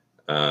that.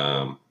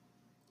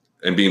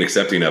 And being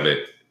accepting of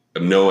it,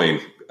 of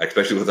knowing,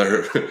 especially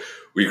with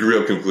we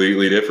grew up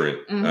completely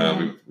different.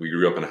 Mm-hmm. We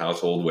grew up in a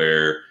household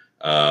where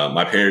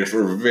my parents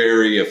were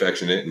very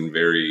affectionate and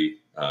very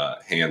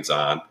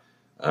hands-on.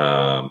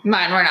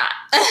 Mine were not.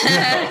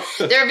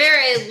 No. They're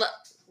very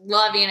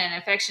loving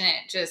and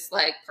affectionate, just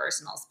like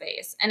personal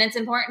space. And it's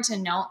important to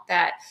note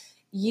that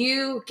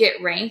you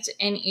get ranked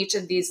in each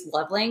of these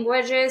love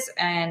languages,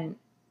 and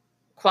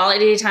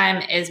quality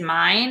time is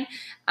mine.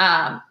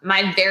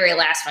 My very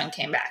last one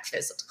came back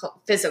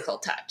physical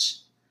touch.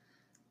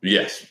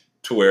 Yes,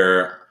 to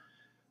where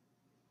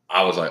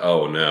I was like,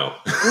 oh no.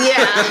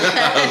 Yeah.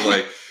 I was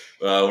like,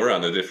 we're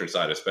on the different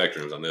side of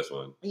spectrums on this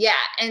one. Yeah.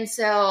 And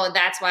so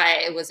that's why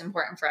it was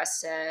important for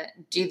us to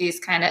do these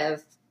kind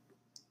of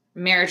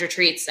marriage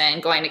retreats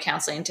and going to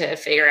counseling to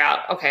figure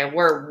out, okay,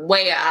 we're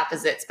way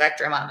opposite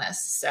spectrum on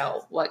this.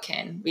 So what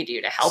can we do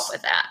to help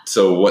with that?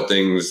 So what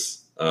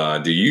things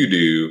do you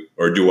do,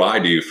 or do I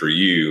do for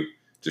you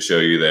to show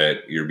you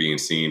that you're being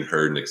seen,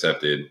 heard, and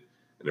accepted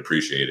and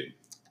appreciated?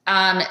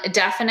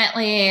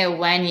 Definitely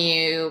when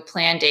you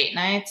plan date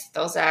nights,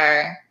 those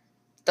are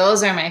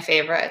my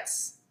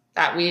favorites,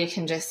 that we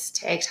can just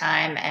take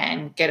time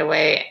and get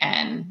away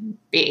and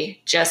be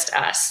just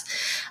us.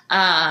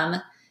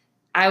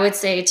 I would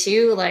say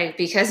too, like,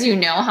 because you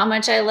know how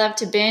much I love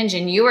to binge,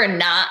 and you are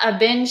not a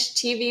binge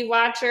TV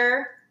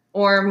watcher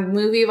or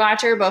movie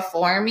watcher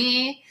before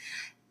me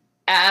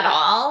at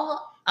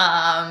all.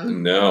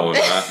 No,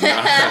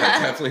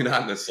 definitely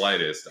not in the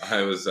slightest.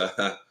 I was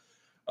a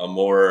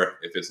more,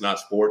 if it's not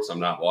sports, I'm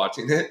not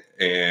watching it.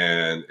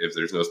 And if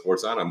there's no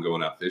sports on, I'm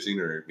going out fishing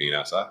or being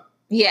outside.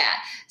 Yeah.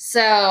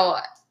 So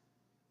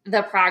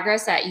the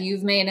progress that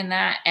you've made in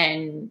that,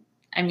 and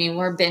I mean,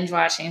 we're binge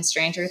watching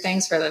Stranger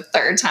Things for the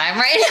third time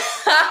right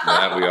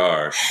now. That we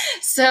are.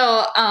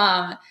 So,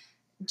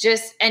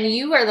 and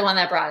you were the one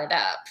that brought it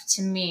up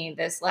to me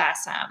this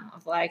last time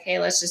of like, hey,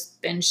 let's just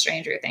binge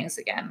Stranger Things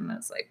again. And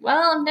it's like,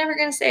 well, I'm never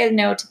going to say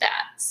no to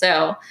that.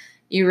 So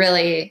you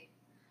really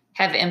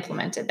have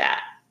implemented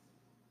that.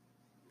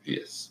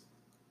 Yes.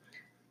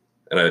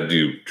 And I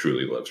do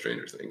truly love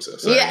Stranger Things.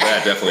 So yeah.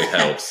 That definitely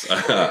helps.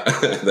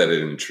 That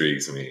it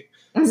intrigues me.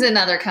 There's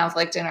another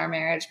conflict in our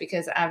marriage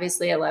because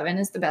obviously 11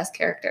 is the best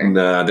character.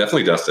 Nah,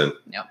 definitely Dustin.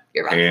 No,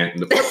 you're wrong.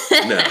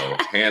 No,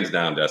 hands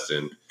down,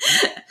 Dustin.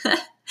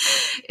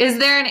 Is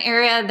there an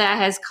area that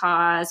has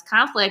caused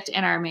conflict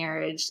in our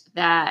marriage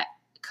that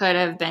could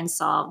have been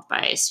solved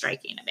by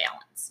striking a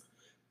balance?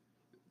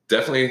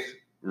 Definitely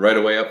right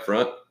away up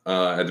front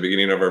at the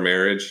beginning of our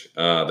marriage,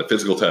 the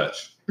physical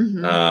touch.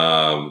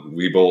 Mm-hmm.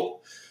 We both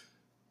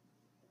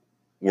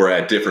were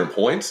at different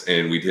points,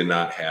 and we did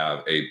not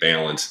have a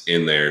balance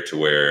in there to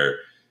where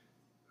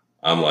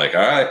I'm like,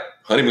 all right,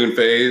 honeymoon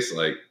phase.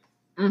 Like,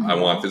 mm-hmm. I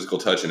want physical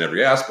touch in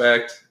every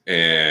aspect.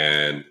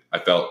 And I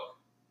felt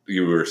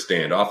you were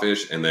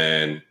standoffish, and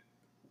then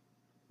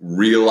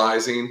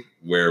realizing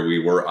where we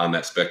were on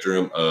that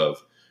spectrum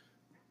of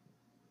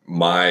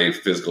my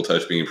physical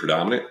touch being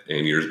predominant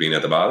and yours being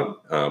at the bottom,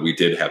 we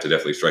did have to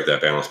definitely strike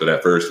that balance. But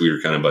at first we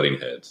were kind of butting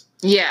heads.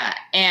 Yeah.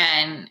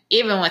 And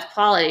even with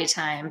quality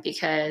time,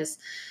 because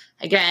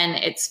again,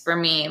 it's for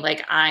me,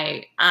 like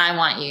I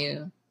want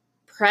you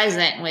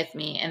present with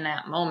me in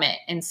that moment.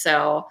 And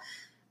so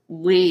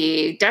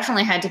we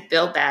definitely had to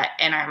build that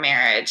in our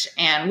marriage,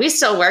 and we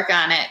still work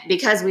on it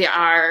because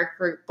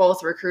we're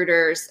both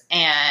recruiters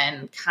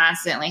and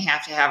constantly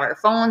have to have our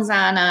phones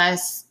on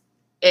us.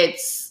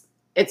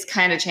 It's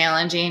kind of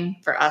challenging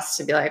for us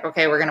to be like,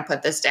 okay, we're going to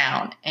put this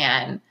down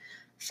and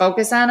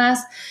focus on us.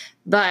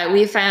 But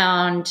we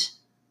found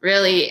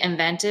really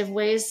inventive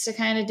ways to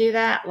kind of do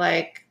that.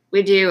 Like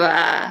we do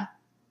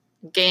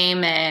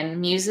game and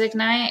music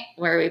night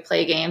where we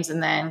play games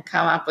and then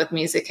come up with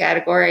music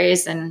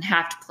categories and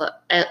have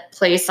to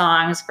play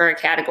songs for a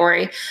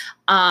category.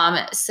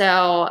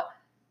 So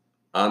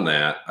on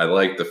that, I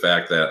like the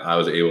fact that I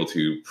was able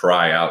to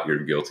pry out your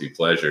guilty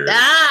pleasures.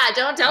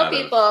 Don't tell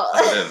people.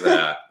 Out of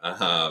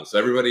that. So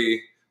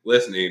everybody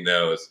listening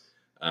knows,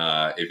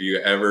 if you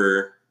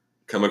ever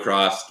come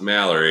across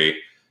Mallory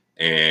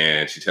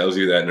and she tells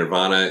you that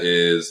Nirvana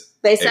is...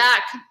 They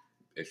suck.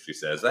 If she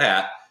says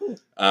that,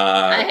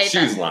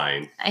 she's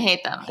lying. I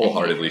hate them.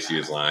 Wholeheartedly, she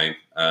is lying.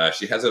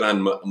 She has it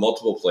on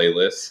multiple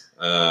playlists,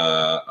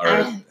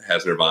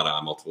 has Nirvana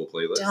on multiple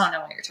playlists. Don't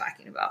know what you're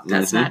talking about.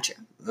 That's not true.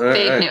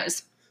 Fake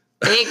news.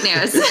 Fake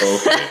news.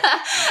 Okay.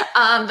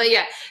 But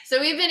yeah,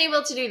 so we've been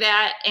able to do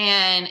that,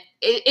 and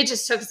it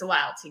just took us a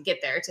while to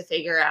get there, to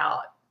figure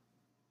out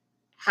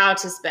how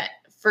to spend,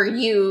 for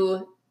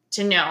you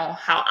to know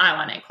how I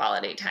wanted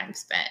quality time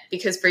spent.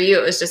 Because for you,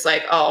 it was just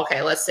like, oh,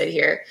 okay, let's sit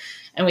here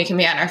and we can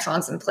be on our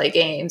phones and play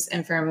games.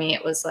 And for me,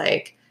 it was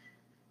like,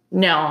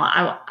 no,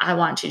 I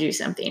want to do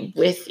something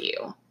with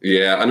you.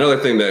 Yeah. Another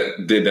thing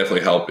that did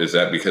definitely help is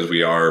that because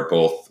we are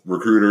both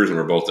recruiters and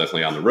we're both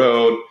definitely on the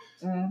road,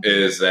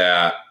 is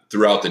that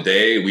throughout the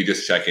day, we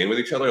just check in with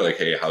each other. Like,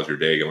 hey, how's your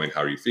day going? How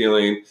are you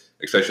feeling?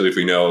 Especially if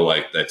we know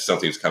like that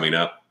something's coming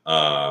up.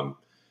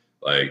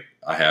 Like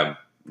I have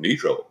knee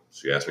trouble.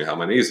 She asked me how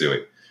my knee's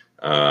doing.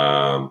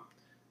 That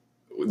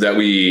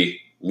we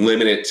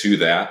limit it to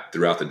that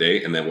throughout the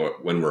day. And then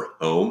when we're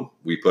home,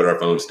 we put our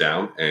phones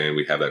down and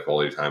we have that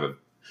quality time of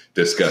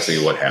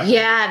discussing what happened.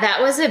 Yeah, that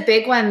was a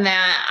big one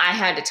that I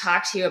had to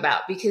talk to you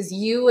about, because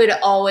you would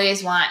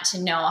always want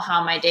to know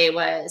how my day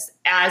was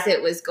as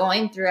it was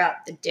going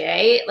throughout the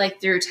day, like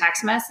through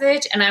text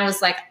message. And I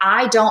was like,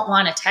 I don't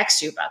want to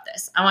text you about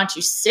this. I want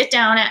you to sit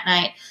down at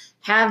night,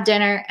 have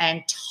dinner,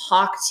 and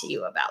talk to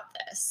you about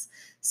this.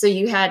 So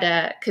you had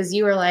to, because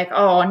you were like,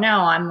 oh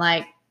no, I'm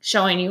like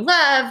showing you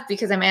love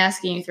because I'm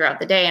asking you throughout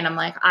the day. And I'm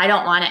like, I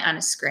don't want it on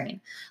a screen.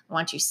 I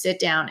want you to sit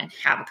down and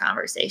have a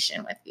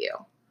conversation with you.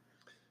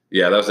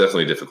 Yeah, that was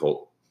definitely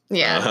difficult.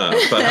 Yeah.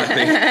 But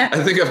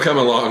I think I've come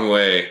a long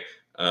way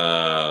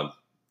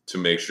to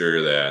make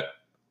sure that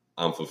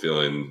I'm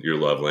fulfilling your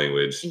love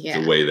language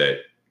the way that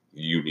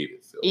you need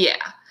it filled.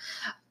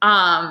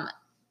 Yeah.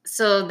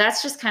 So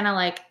that's just kind of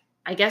like,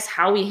 I guess,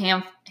 how we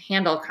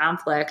handle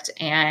conflict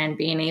and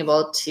being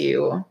able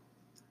to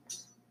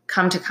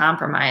come to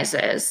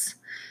compromises.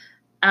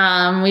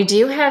 We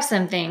do have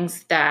some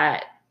things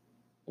that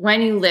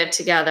when you live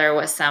together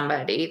with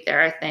somebody,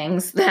 there are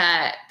things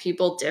that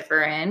people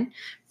differ in.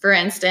 For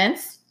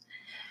instance,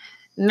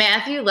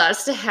 Matthew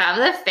loves to have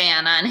the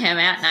fan on him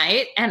at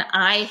night, and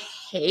I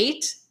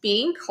hate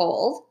being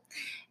cold,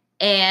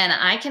 and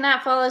I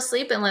cannot fall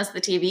asleep unless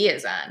the TV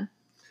is on.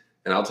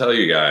 And I'll tell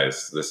you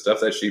guys, the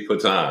stuff that she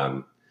puts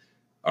on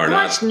are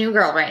not... Watch New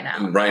Girl right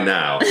now. Right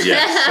now,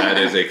 yes. That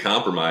is a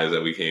compromise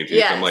that we came to.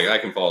 Yes. So I'm like, I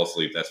can fall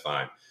asleep. That's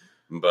fine.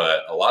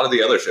 But a lot of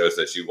the other shows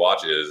that she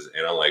watches,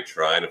 and I'm like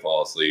trying to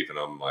fall asleep, and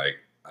I'm like,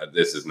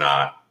 this is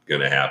not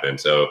going to happen.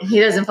 So he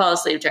doesn't fall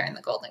asleep during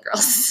the Golden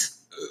Girls.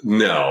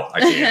 No,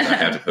 I can't.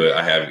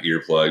 I have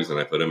earplugs and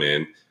I put them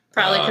in.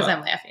 Probably because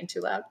I'm laughing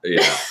too loud.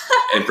 Yeah.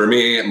 And for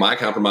me, my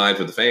compromise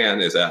with the fan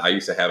is that I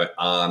used to have it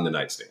on the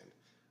nightstand.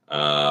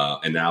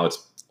 And now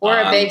it's Or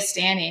a big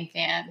standing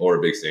fan. Or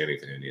a big standing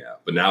fan, yeah.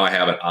 But now I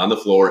have it on the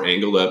floor,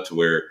 angled up to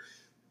where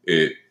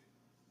it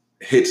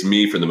hits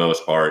me for the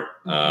most part.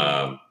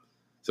 Mm-hmm.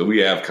 So we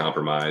have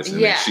compromise.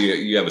 And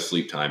you have a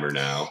sleep timer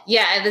now.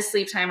 Yeah, I have the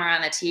sleep timer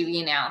on the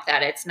TV now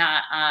that it's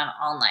not on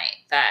all night.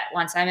 That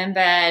once I'm in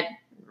bed,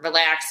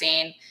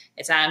 relaxing,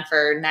 it's on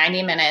for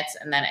 90 minutes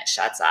and then it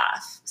shuts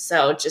off.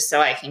 So just so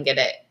I can get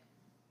it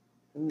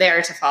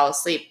there to fall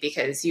asleep,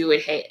 because you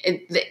would hate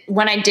it.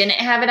 When I didn't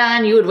have it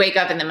on, you would wake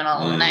up in the middle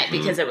of the night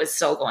because it was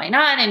still going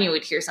on and you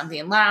would hear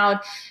something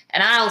loud,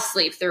 and I'll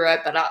sleep through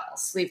it, but I'll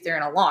sleep through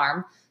an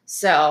alarm.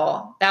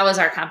 So that was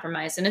our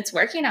compromise, and it's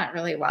working out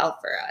really well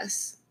for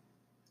us.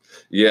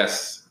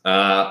 Yes.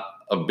 A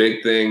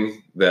big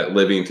thing that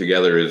living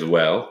together as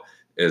well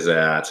is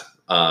that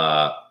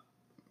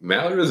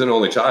Mallory was an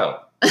only child.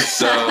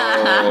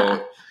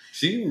 So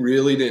she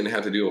really didn't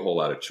have to do a whole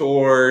lot of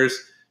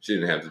chores. She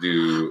didn't have to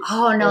do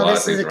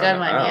this is a good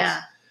one,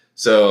 yeah.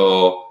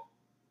 So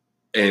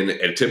in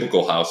a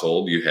typical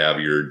household, you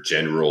have your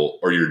gender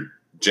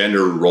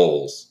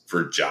roles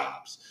for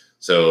jobs.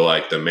 So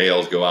like the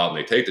males go out and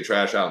they take the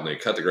trash out and they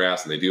cut the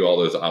grass and they do all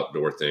those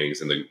outdoor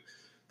things. And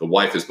the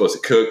wife is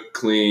supposed to cook,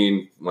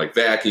 clean, like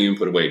vacuum,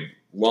 put away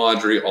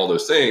laundry, all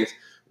those things,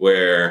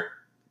 where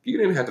you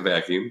didn't even have to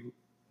vacuum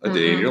a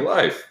day in your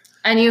life.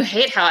 And you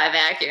hate how I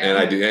vacuum. And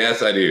I do.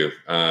 Yes, I do.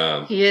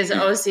 He is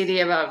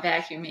OCD about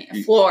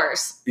vacuuming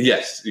floors.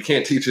 Yes. You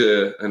can't teach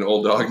an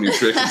old dog new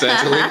tricks,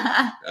 essentially.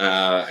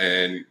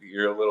 And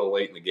you're a little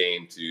late in the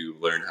game to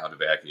learn how to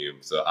vacuum.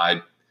 So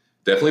I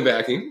definitely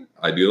vacuum.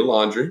 I do the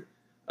laundry.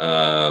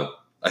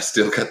 I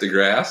still cut the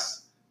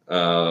grass.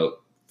 I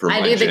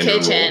do the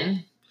kitchen. Role.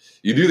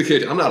 You do the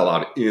kitchen. I'm not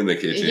allowed in the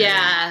kitchen.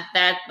 Yeah,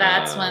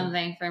 that's one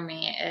thing for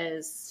me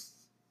is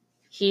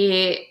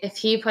If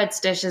he puts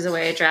dishes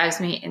away, it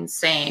drives me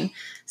insane.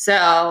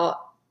 So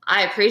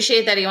I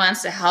appreciate that he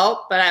wants to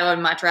help, but I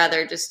would much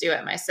rather just do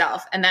it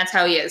myself. And that's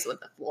how he is with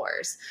the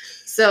floors.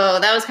 So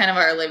that was kind of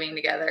our living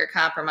together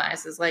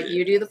compromise, is like,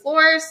 you do the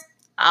floors,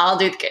 I'll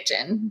do the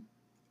kitchen.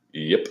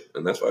 Yep.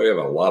 And that's why we have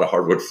a lot of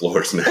hardwood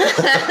floors now.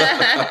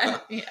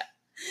 Yeah.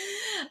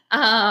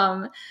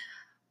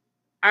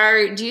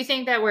 Do you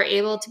think that we're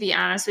able to be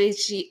honest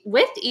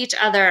with each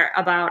other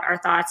about our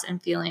thoughts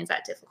and feelings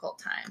at difficult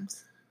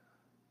times?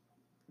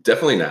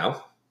 Definitely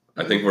now.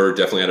 I think we're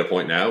definitely at a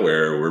point now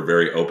where we're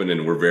very open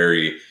and we're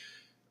very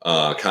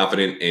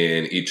confident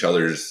in each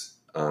other's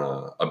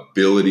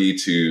ability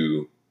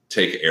to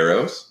take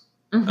arrows.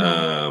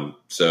 Mm-hmm.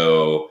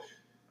 So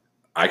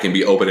I can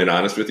be open and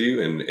honest with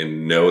you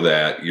and know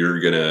that you're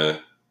going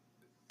to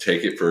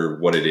take it for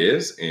what it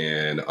is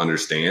and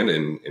understand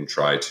and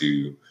try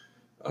to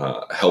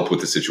help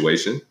with the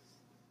situation.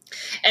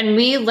 And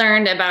we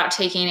learned about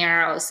taking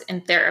arrows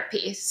in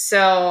therapy. So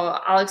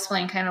I'll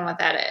explain kind of what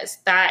that is.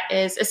 That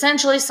is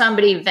essentially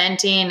somebody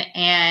venting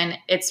and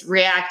it's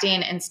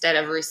reacting instead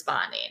of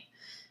responding.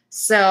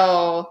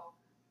 So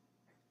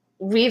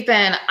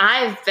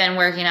I've been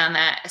working on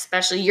that,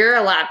 especially. You're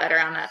a lot better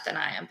on that than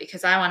I am,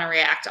 because I want to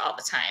react all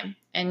the time.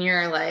 And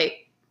you're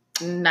like,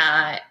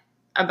 not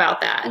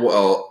about that.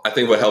 Well, I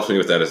think what helps me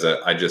with that is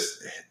that I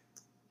just,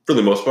 for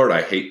the most part,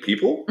 I hate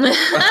people.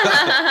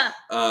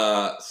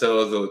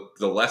 So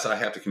the less I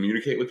have to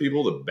communicate with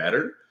people, the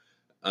better.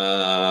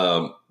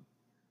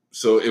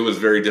 So it was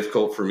very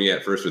difficult for me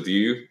at first with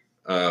you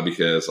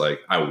because like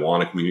I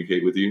want to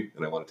communicate with you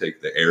and I want to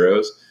take the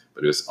arrows,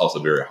 but it was also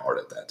very hard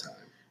at that time.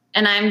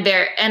 And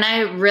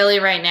I really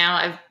right now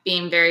I've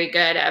been very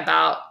good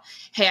about,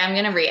 hey, I'm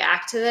going to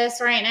react to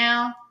this right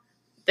now.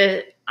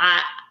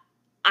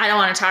 I don't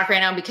want to talk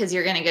right now because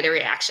you're going to get a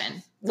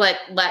reaction.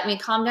 Let me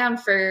calm down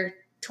for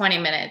 20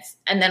 minutes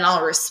and then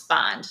I'll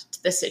respond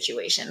to the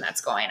situation that's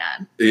going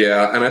on.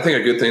 Yeah. And I think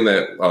a good thing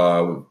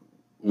that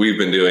we've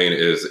been doing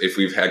is if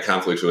we've had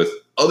conflicts with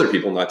other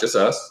people, not just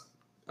us,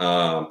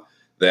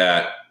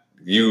 that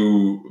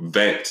you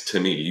vent to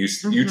me. You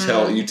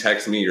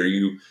text me, or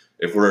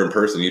if we're in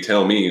person, you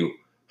tell me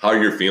how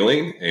you're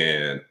feeling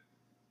and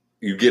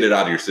you get it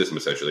out of your system.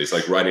 Essentially, it's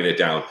like writing it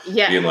down,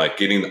 being like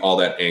getting all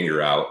that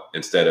anger out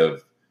instead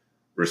of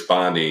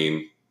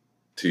responding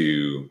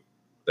to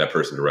that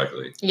person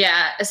directly.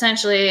 Yeah,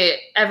 essentially,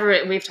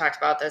 we've talked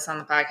about this on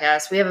the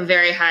podcast. We have a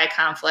very high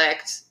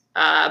conflict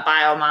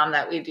bio mom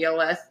that we deal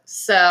with.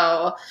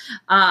 So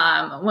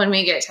when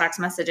we get text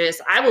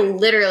messages, I will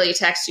literally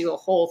text you a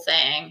whole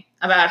thing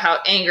about how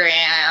angry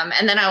I am.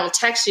 And then I will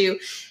text you,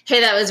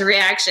 hey, that was a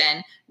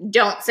reaction.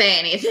 Don't say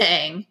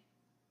anything.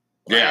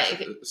 Yeah.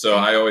 So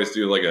I always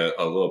do like a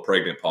little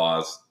pregnant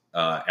pause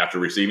after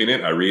receiving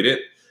it. I read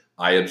it.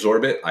 I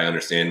absorb it. I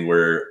understand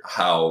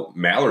how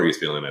Mallory is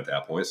feeling at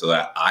that point so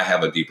that I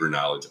have a deeper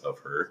knowledge of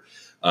her.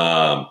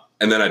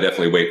 And then I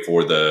definitely wait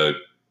for the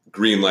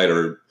green light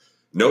or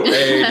no,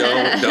 hey,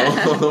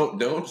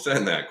 don't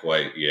send that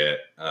quite yet.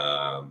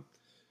 And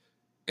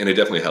it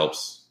definitely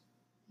helps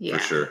for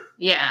sure.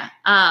 Yeah.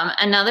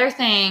 Another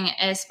thing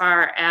as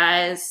far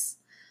as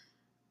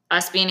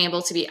us being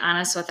able to be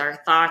honest with our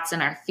thoughts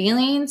and our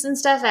feelings and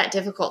stuff at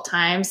difficult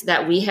times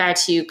that we had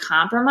to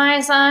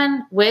compromise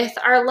on with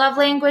our love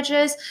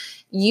languages,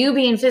 you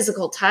being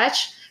physical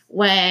touch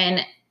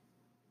when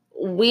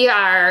we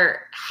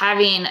are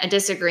having a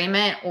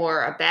disagreement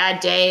or a bad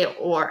day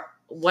or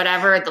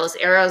whatever, those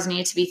arrows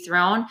need to be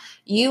thrown.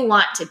 You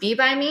want to be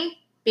by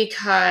me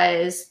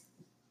because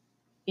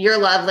your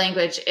love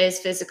language is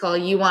physical.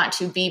 You want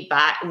to be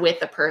with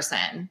the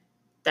person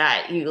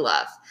that you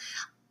love.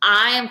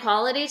 I am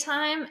quality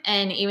time.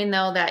 And even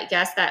though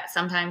that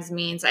sometimes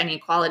means I need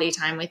quality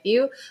time with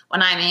you,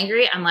 when I'm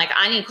angry, I'm like,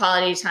 I need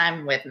quality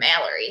time with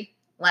Mallory.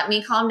 Let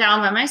me calm down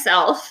by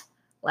myself.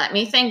 Let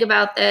me think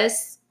about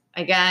this.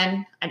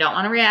 Again, I don't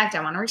want to react.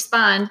 I want to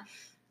respond.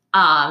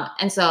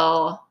 And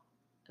so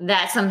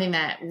that's something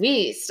that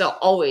we still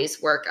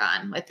always work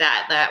on with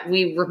that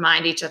we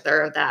remind each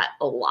other of that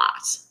a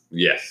lot.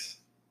 Yes,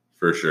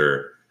 for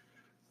sure.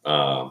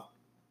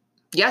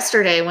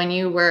 Yesterday when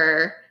you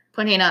were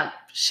putting up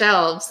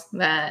shelves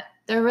that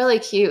they're really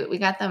cute. We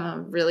got them a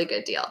really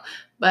good deal,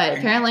 but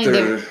apparently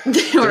they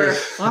were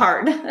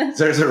hard.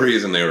 There's a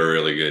reason they were a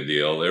really good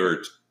deal. They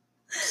were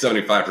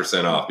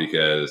 75% off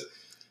because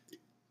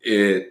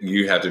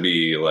you have to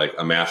be like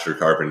a master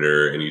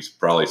carpenter and you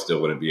probably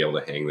still wouldn't be able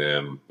to hang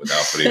them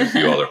without putting a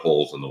few other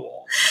holes in the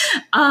wall.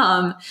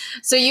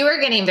 So you were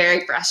getting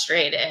very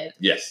frustrated.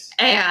 Yes.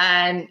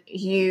 And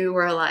you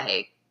were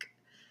like,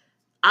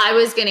 I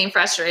was getting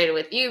frustrated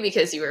with you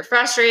because you were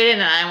frustrated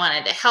and I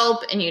wanted to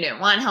help and you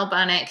didn't want help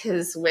on it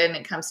because when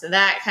it comes to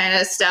that kind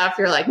of stuff,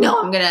 you're like, no,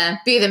 I'm going to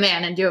be the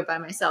man and do it by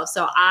myself.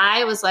 So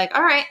I was like,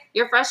 all right,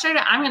 you're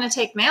frustrated. I'm going to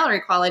take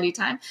Mallory quality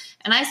time.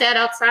 And I sat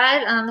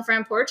outside on the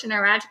front porch in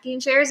our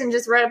rocking chairs and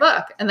just read a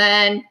book. And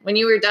then when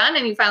you were done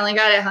and you finally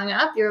got it hung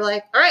up, you're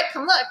like, all right,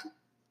 come look.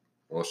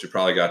 well, she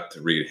probably got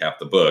to read half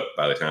the book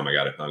by the time I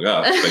got it hung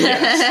up. But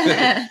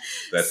yes,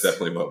 that's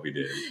definitely what we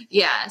did.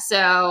 Yeah.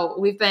 So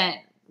we've been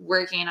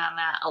working on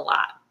that a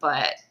lot,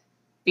 but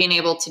being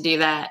able to do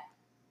that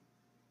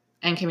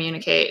and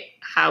communicate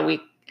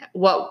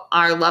what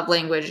our love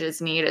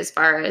languages need as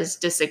far as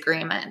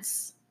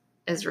disagreements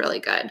is really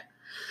good.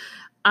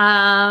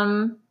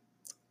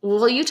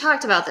 Well, you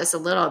talked about this a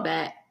little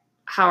bit,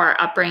 how our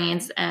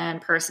upbringings and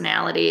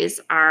personalities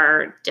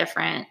are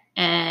different.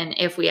 And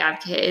if we have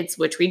kids,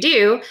 which we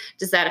do,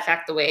 does that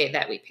affect the way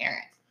that we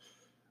parent?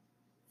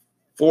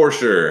 For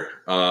sure.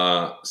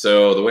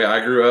 So the way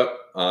I grew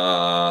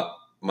up,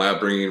 my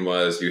upbringing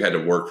was you had to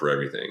work for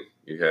everything.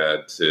 You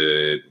had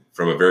to,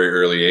 from a very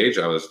early age,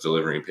 I was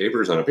delivering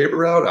papers on a paper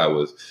route. I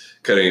was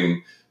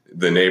cutting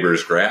the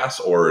neighbor's grass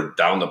or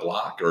down the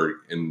block,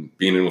 or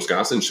being in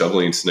Wisconsin,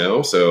 shoveling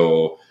snow.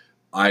 So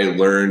I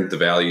learned the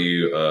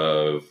value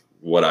of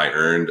what I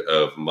earned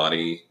of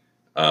money,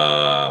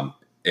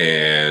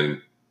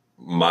 and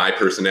my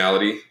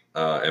personality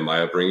and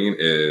my upbringing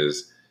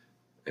is,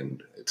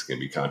 and it's going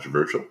to be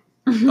controversial,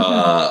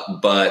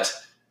 but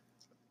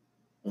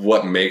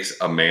what makes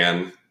a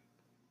man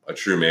a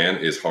true man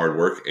is hard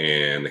work,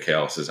 and the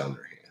chaos is on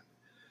their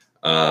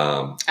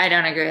hand. I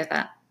don't agree with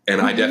that.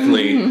 And I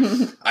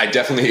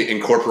definitely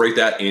incorporate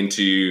that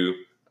into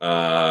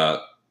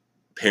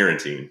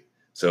parenting.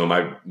 So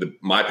my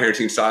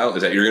parenting style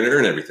is that you're going to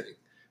earn everything.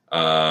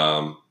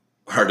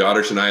 Our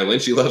daughter, Shania Lynn,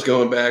 she loves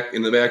going back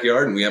in the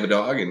backyard, and we have a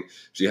dog, and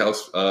she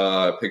helps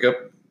pick up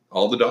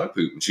all the dog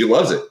poop, and she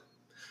loves it.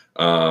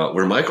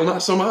 Where Michael,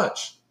 not so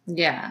much.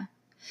 Yeah.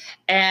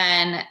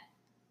 And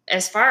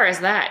as far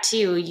as that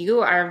too, you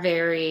are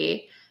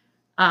very,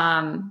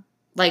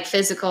 like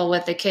physical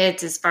with the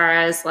kids, as far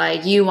as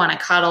like, you want to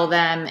cuddle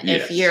them.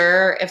 Yes.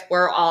 If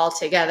we're all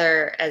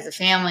together as a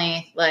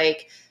family,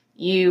 like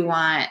you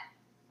want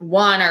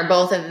one or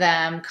both of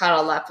them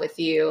cuddle up with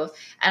you.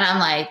 And I'm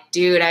like,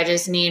 dude, I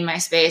just need my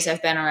space.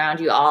 I've been around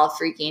you all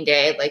freaking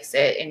day. Like,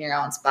 sit in your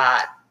own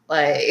spot.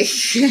 Like,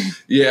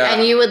 yeah.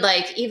 And you would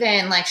like,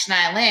 even like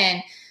Shania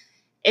Lynn,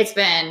 it's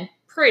been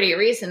pretty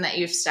recent that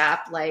you've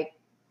stopped like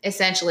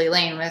essentially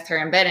laying with her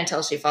in bed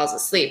until she falls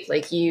asleep.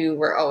 Like, you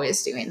were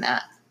always doing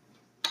that.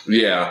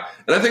 Yeah.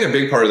 And I think a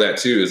big part of that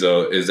too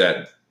is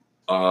that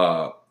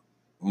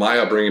my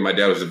upbringing, my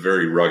dad was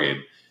very rugged.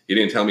 He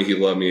didn't tell me he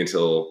loved me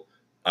until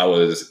I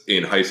was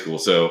in high school.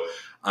 So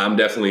I'm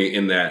definitely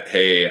in that,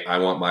 hey, I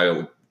want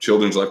my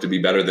children's life to be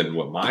better than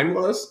what mine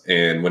was.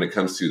 And when it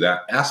comes to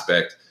that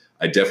aspect,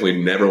 I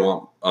definitely never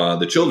want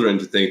the children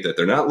to think that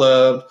they're not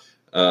loved.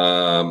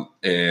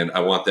 And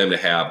I want them to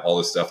have all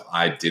the stuff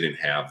I didn't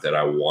have that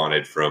I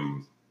wanted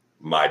from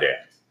my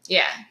dad.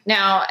 Yeah.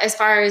 Now, as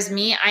far as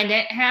me, I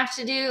didn't have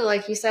to do,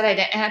 like you said, I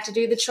didn't have to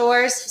do the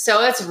chores.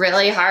 So it's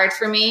really hard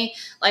for me.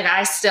 Like,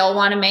 I still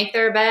want to make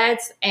their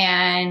beds,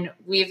 and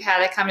we've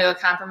had to come to a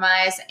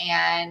compromise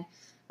and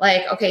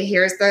like, okay,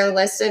 here's the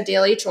list of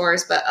daily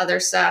chores, but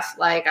other stuff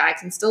like I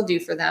can still do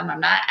for them.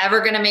 I'm not ever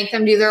going to make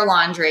them do their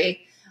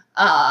laundry.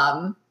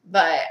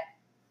 But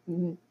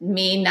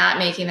me not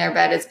making their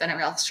bed has been a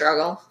real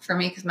struggle for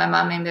me because my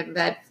mom made my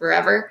bed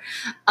forever.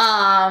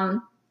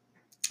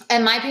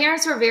 And my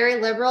parents were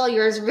very liberal.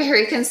 Yours were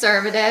very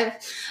conservative.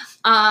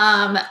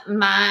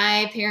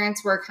 My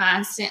parents were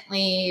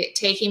constantly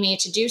taking me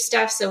to do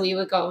stuff. So we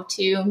would go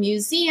to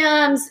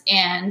museums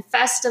and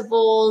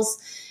festivals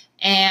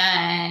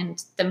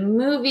and the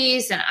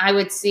movies. And I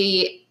would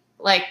see,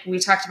 like we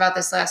talked about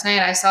this last night,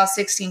 I saw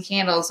 16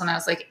 Candles when I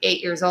was like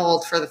 8 years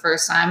old for the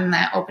first time. And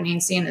that opening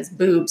scene is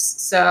boobs.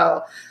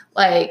 So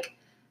like,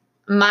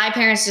 my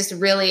parents just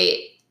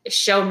really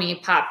showed me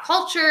pop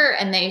culture,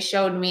 and they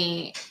showed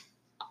me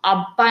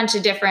a bunch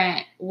of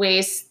different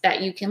ways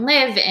that you can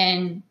live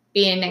and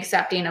being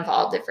accepting of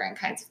all different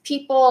kinds of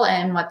people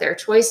and what their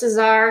choices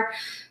are.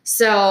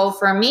 So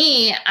for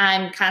me,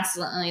 I'm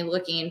constantly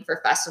looking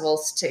for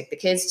festivals to take the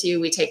kids to.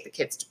 We take the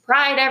kids to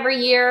Pride every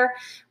year.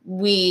 But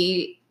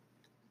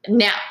in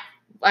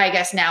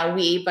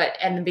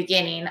the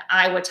beginning,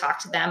 I would talk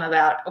to them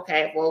about,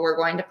 okay, well, we're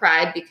going to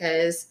Pride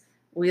because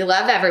we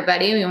love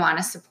everybody. We want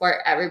to support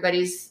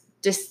everybody's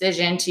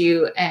decision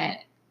to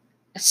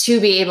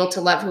be able to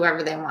love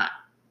whoever they want.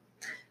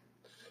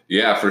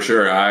 Yeah, for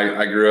sure.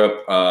 I grew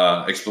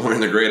up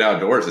exploring the great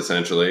outdoors,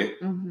 essentially.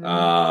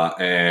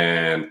 Mm-hmm.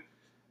 And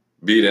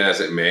be it as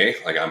it may,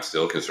 like, I'm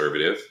still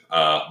conservative,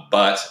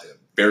 but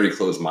very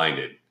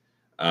close-minded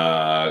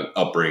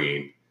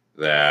upbringing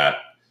that,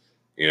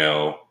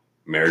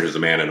 marriage is a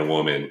man and a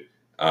woman.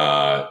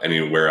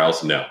 Anywhere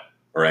else, no.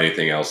 Or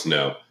anything else,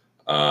 no.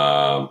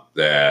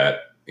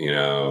 That,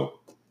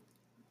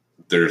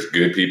 there's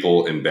good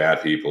people and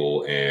bad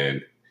people.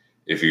 And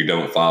if you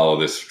don't follow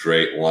this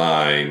straight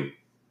line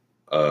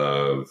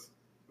of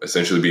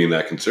essentially being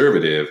that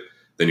conservative,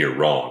 then you're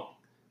wrong.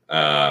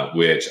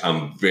 Which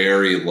I'm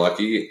very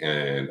lucky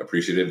and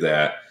appreciative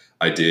that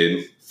I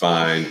did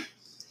find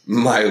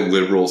my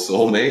liberal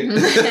soulmate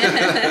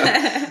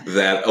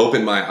that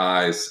opened my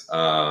eyes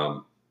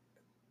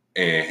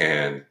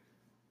and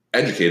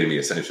educated me,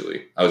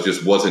 essentially. I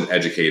wasn't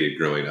educated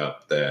growing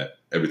up that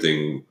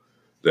everything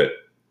that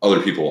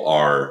other people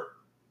are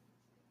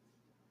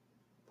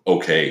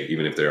okay,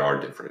 even if they are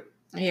different.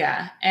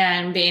 Yeah.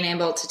 And being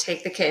able to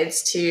take the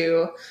kids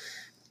to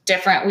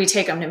we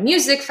take them to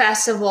music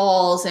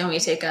festivals, and we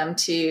take them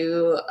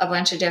to a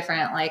bunch of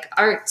different like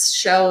arts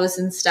shows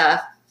and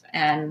stuff,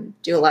 and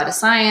do a lot of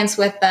science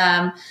with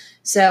them.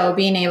 So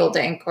being able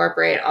to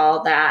incorporate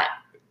all that.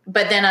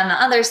 But then on the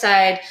other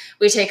side,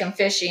 we take them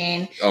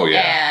fishing. Oh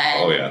yeah.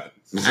 I mean,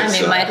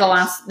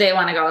 they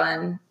want to go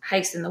on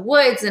hikes in the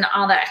woods and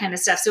all that kind of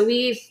stuff. So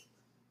we've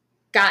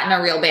gotten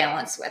a real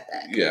balance with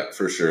it. Yeah,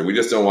 for sure. We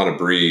just don't want to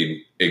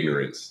breed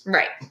ignorance.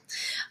 Right.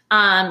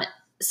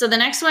 So the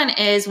next one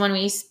is when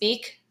we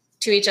speak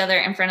to each other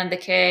in front of the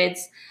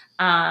kids,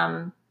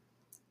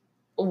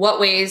 what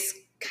ways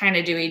kind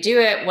of do we do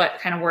it? What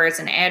kind of words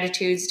and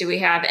attitudes do we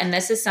have? And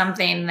this is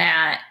something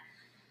that,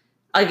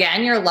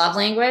 again, your love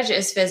language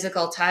is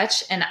physical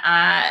touch. And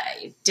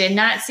I did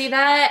not see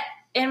that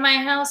in my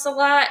house a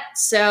lot.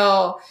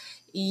 So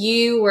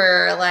you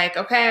were like,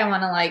 okay, I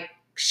want to like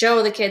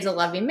show the kids a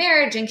loving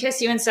marriage and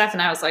kiss you and stuff.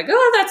 And I was like,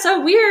 oh, that's so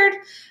weird.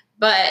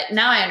 But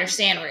now I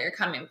understand where you're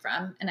coming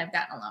from, and I've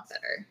gotten a lot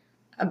better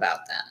about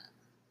that.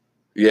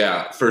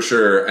 Yeah, for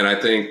sure. And I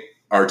think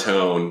our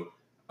tone,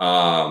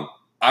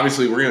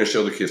 obviously we're going to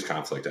show the kids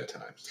conflict at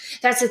times.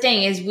 That's the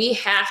thing, is we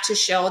have to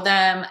show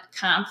them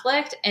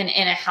conflict and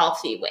in a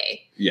healthy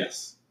way.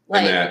 Yes.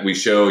 Like, and that we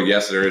show,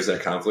 yes, there is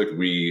that conflict.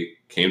 We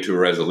came to a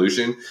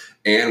resolution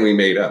and we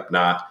made up,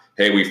 not,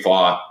 hey, we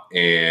fought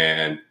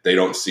and they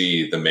don't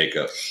see the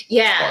makeup.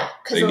 Yeah.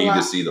 They need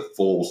to see the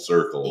full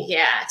circle.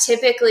 Yeah.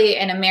 Typically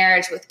in a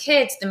marriage with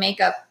kids, the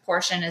makeup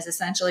portion is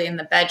essentially in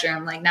the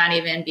bedroom, like not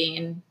even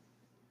being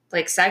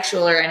like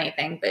sexual or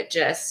anything, but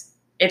just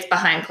it's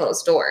behind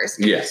closed doors.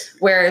 Yes.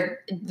 Where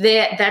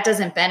that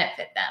doesn't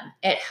benefit them.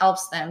 It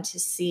helps them to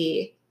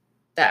see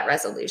that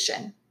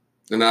resolution.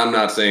 And I'm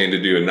not saying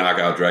to do a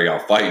knockout, drag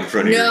out fight in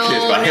front of your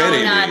kids by any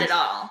means. No, not at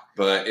all.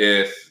 But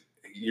if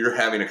you're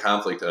having a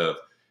conflict of,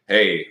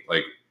 hey,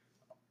 like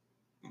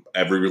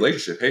every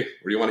relationship, hey,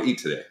 what do you want to eat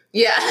today?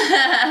 Yeah.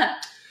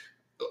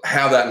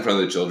 Have that in front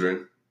of the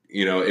children.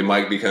 You know, it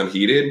might become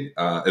heated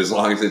as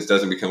long as it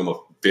doesn't become a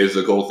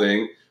physical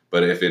thing.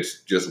 But if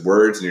it's just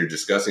words and you're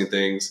discussing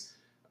things,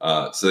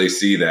 so they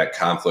see that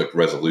conflict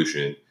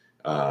resolution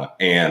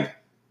and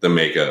the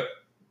makeup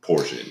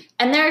portion.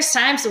 And there's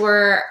times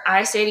where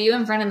I say to you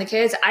in front of the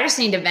kids, I just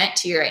need to vent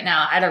to you right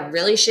now. I had a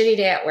really shitty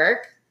day at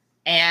work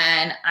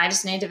and I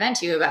just need to vent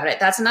to you about it.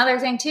 That's another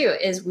thing too,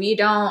 is we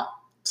don't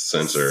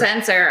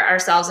censor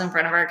ourselves in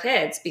front of our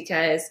kids,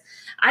 because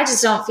I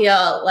just don't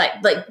feel like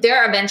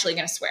they're eventually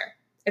going to swear.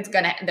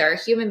 They're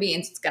human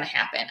beings. It's going to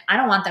happen. I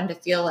don't want them to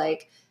feel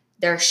like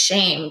they're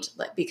shamed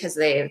because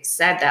they've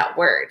said that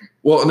word.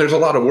 Well, and there's a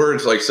lot of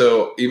words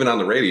so even on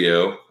the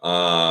radio,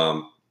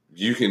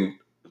 you can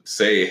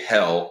say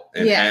hell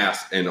and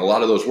ass, and a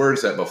lot of those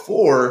words that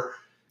before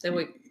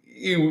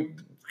you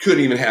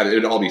couldn't even have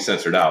it'd all be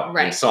censored out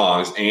in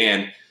songs,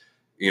 and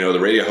the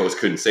radio host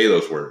couldn't say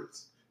those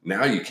words.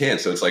 Now you can.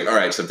 So it's like, all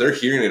right, so if they're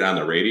hearing it on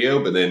the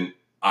radio, but then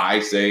I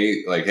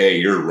say like, hey,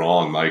 you're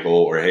wrong, Michael,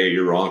 or hey,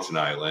 you're wrong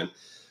tonight, Lynn.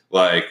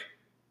 Like,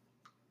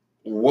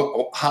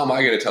 how am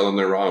I going to tell them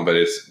they're wrong? But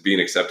it's being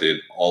accepted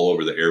all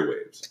over the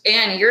airwaves.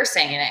 And you're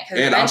saying it,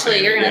 because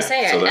eventually you're going to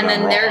say it. So and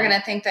then they're going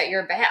to think that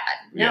you're bad.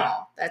 No,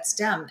 that's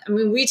dumb. I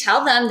mean, we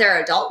tell them they're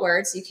adult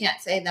words. You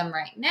can't say them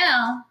right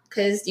now,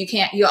 because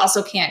you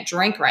also can't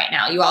drink right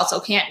now. You also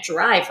can't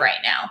drive right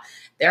now.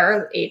 There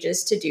are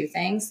ages to do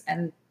things,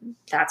 and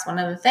that's one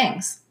of the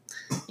things.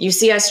 You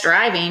see us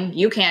driving,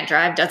 you can't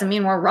drive, doesn't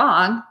mean we're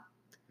wrong.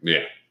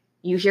 Yeah.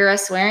 You hear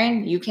us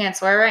swearing, you can't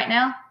swear right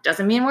now,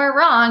 doesn't mean we're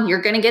wrong.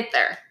 You're going to get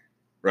there.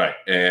 Right.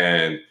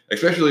 And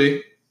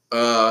especially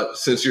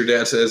since your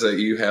dad says that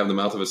you have the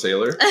mouth of a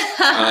sailor.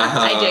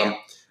 I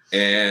do.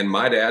 And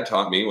my dad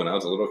taught me when I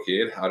was a little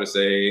kid how to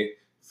say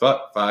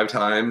fuck 5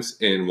 times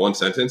in one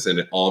sentence, and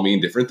it all mean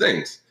different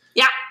things.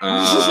 Yeah.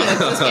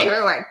 That's his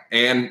favorite word.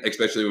 And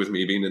especially with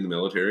me being in the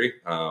military,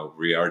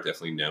 we are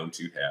definitely known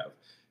to have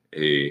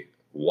a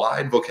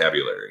wide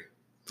vocabulary.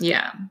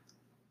 Yeah.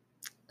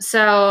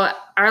 So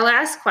our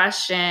last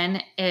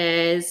question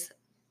is,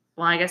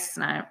 well, I guess it's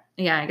not.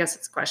 Yeah, I guess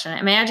it's a question.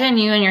 Imagine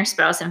you and your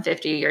spouse in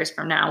 50 years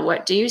from now.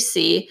 What do you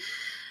see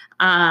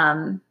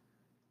when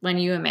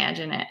you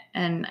imagine it?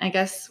 And I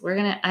guess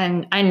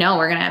I know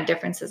we're going to have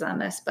differences on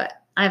this,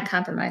 but I have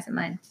compromise in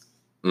mind.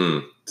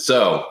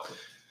 So,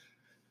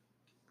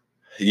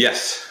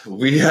 yes,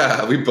 we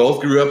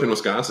both grew up in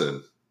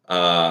Wisconsin.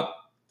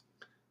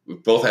 We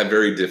both had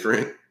very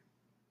different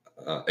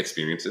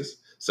experiences.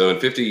 So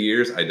in 50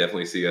 years, I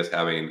definitely see us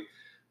having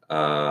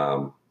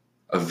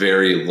a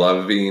very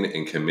loving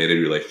and committed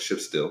relationship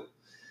still.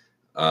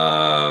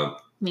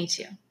 Me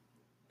too.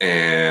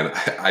 And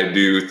I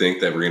do think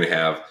that we're going to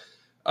have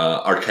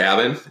our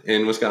cabin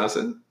in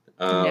Wisconsin.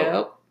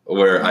 Nope.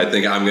 Where I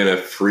think I'm going to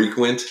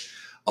frequent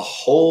a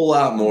whole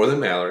lot more than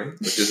Mallory,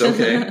 which is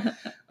okay.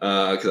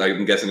 Because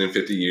I'm guessing in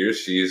 50 years,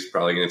 she's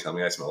probably going to tell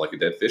me I smell like a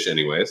dead fish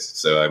anyways.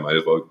 So I might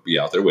as well be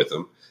out there with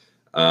them.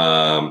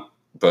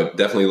 but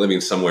definitely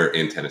living somewhere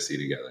in Tennessee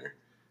together.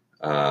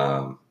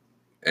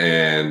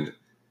 And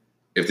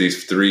if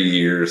these 3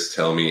 years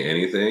tell me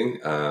anything,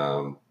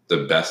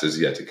 the best is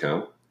yet to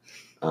come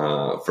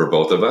for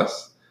both of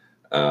us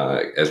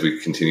as we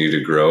continue to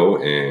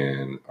grow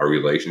in our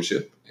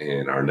relationship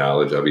and our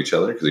knowledge of each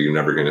other, because you're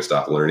never going to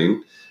stop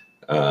learning.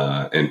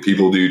 And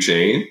people do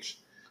change.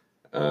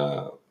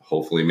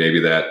 Hopefully, maybe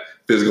that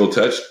physical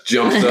touch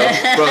jumps up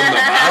from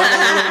the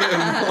bottom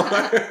a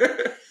little bit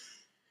more.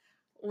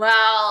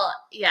 Well,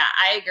 yeah,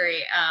 I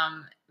agree.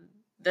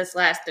 This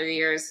last 3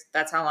 years,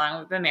 that's how long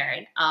we've been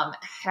married,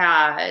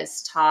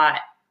 has taught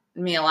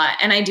me a lot.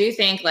 And I do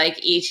think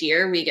like each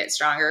year we get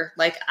stronger.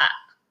 Like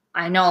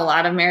I know a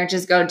lot of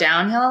marriages go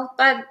downhill,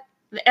 but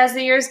as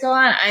the years go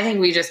on, I think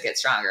we just get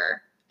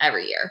stronger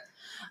every year,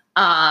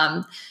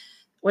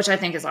 which I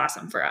think is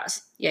awesome for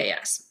us. Yeah,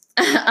 yes.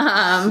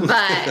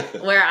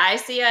 But where I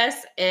see us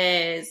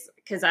is,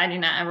 because I do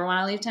not ever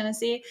want to leave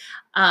Tennessee.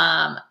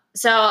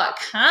 So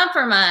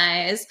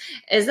compromise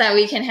is that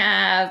we can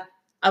have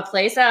a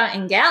place out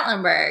in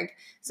Gatlinburg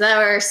so that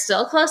we're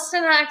still close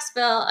to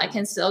Knoxville. I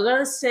can still go to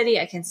the city.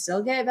 I can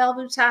still get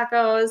Bellevue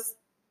tacos.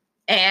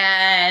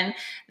 And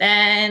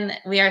then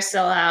we are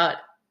still out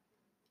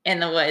in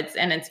the woods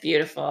and it's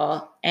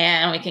beautiful.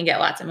 And we can get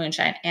lots of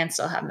moonshine and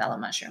still have mellow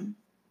mushroom.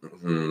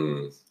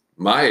 Mm-hmm.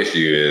 My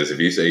issue is if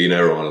you say you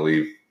never want to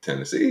leave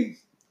Tennessee,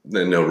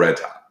 then no Red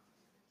Top.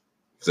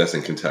 Because that's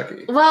in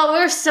Kentucky. Well,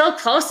 we're still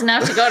close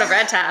enough to go to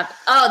Red Top.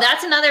 Oh,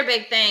 that's another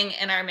big thing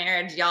in our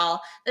marriage, y'all.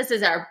 This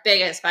is our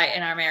biggest fight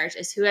in our marriage,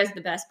 is who has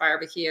the best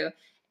barbecue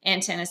in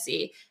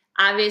Tennessee.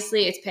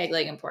 Obviously, it's Peg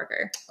Leg and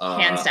Porker,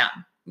 hands down.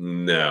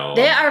 No.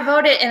 They are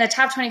voted in the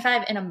top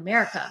 25 in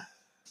America.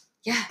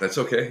 Yeah. That's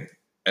okay.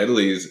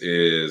 Edley's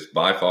is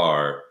by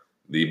far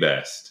the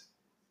best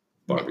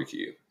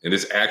barbecue. And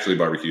it's actually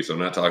barbecue, so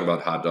I'm not talking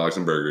about hot dogs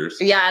and burgers.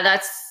 Yeah,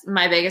 that's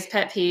my biggest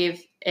pet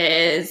peeve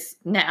is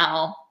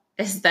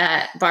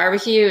that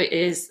barbecue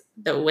is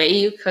the way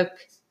you cook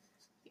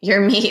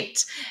your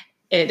meat.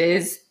 It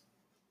is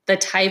the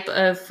type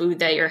of food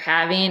that you're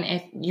having.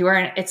 If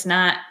you're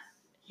not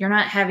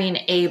having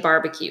a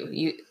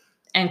barbecue.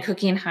 And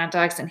cooking hot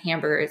dogs and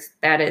hamburgers,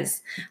 that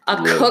is a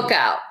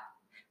cookout.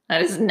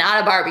 That is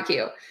not a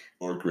barbecue.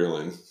 Or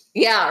grilling.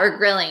 Yeah, or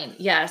grilling.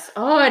 Yes.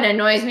 Oh, it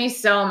annoys me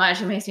so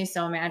much. It makes me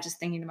so mad just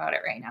thinking about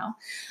it right now.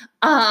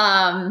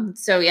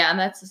 So yeah,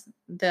 that's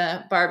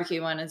the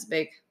barbecue one is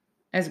big.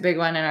 It's a big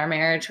one in our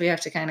marriage. We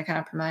have to kind of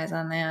compromise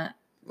on that.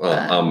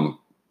 Well,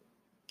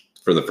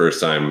 for the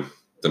first time,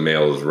 the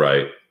male is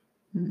right,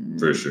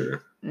 for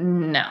sure.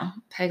 No,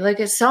 Peg Leg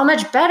is so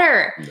much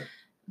better. No.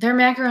 Their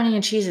macaroni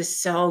and cheese is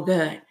so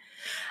good.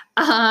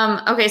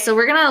 Okay, so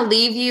we're going to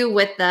leave you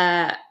with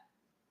the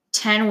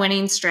 10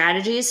 winning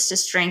strategies to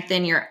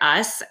strengthen your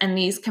us, and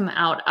these come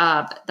out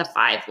of the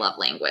 5 love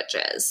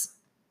languages.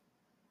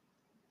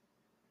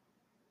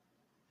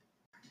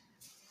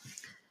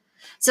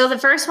 So the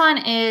first one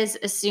is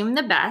assume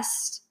the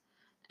best.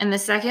 And the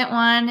second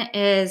one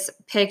is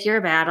pick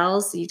your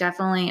battles. You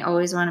definitely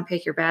always want to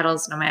pick your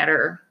battles no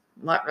matter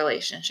what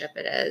relationship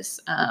it is.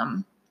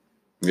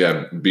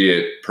 Yeah, be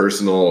it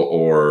personal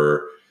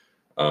or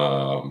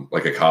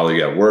like a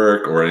colleague at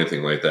work or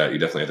anything like that. You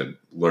definitely have to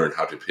learn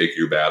how to pick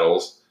your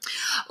battles.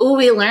 Oh,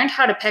 we learned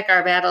how to pick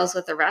our battles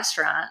with the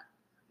restaurant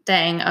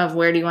thing of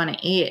where do you want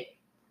to eat.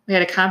 We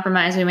had a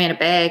compromise. We made a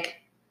bag.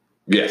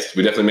 Yes,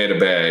 we definitely made a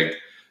bag.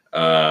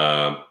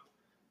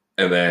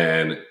 And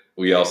then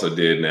we also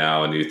did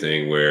now a new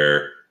thing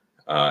where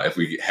if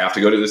we have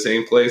to go to the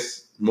same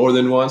place more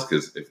than once,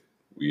 because if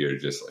we are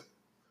just like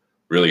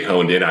really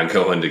honed in on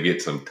going to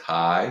get some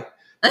Thai,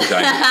 which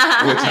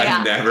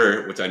I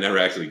never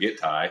actually get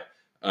Thai,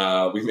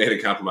 we made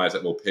a compromise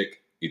that we'll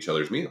pick each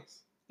other's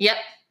meals. Yep.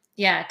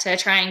 Yeah, to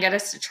try and get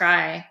us to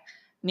try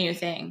new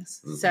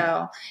things. Mm-hmm.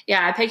 So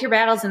yeah, I pick your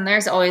battles, and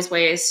there's always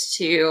ways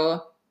to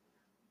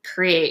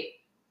create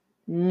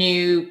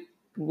new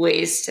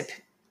ways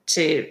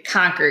to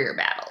conquer your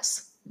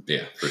battles.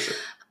 Yeah, for sure.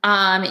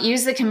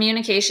 Use the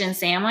communication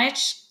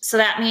sandwich. So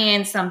that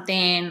means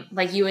something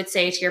like you would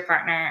say to your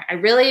partner, I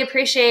really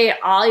appreciate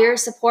all your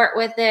support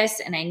with this,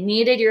 and I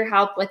needed your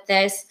help with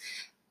this,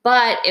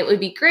 but it would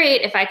be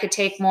great if I could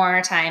take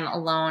more time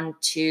alone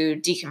to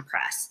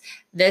decompress.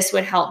 This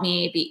would help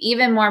me be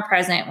even more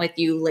present with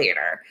you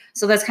later.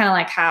 So that's kind of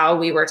like how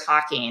we were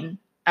talking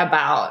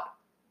about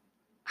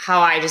how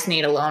I just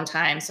need alone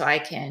time so I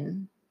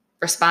can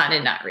respond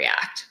and not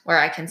react, where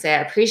I can say,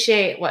 I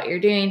appreciate what you're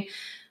doing.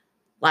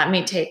 Let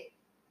me take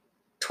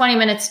 20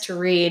 minutes to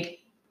read,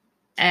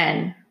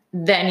 and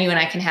then you and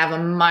I can have a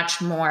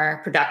much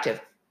more productive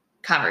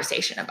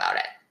conversation about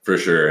it. For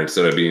sure.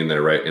 Instead of being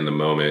there right in the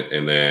moment,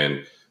 and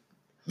then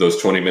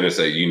those 20 minutes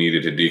that you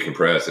needed to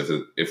decompress,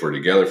 if we're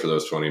together for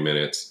those 20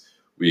 minutes,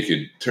 we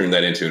could turn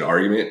that into an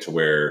argument to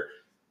where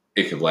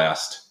it could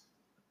last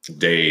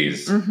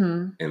days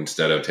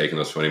instead of taking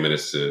those 20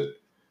 minutes to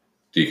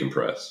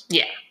decompress.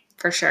 Yeah,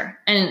 for sure.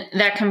 And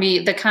that can be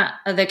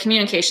the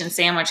communication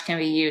sandwich can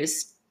be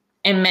used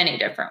in many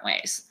different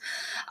ways.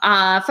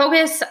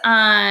 Focus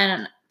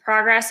on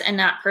progress and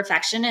not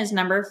perfection is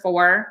number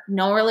 4.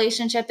 No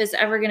relationship is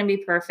ever going to be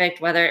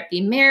perfect, whether it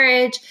be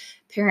marriage,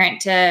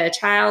 parent to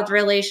child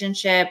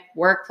relationship,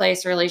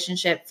 workplace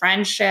relationship,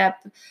 friendship.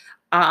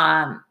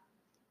 No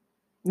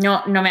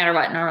matter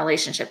what, no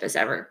relationship is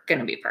ever going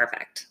to be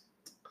perfect.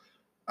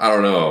 I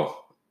don't know.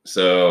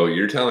 So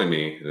you're telling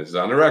me, this is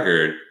on the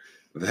record,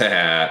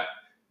 that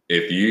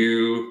if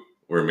you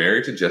were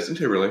married to Justin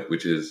Timberlake,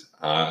 which is,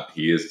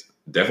 he is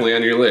definitely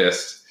on your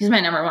list. He's my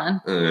number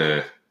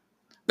 1.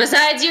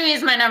 Besides you,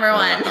 he's my number 1.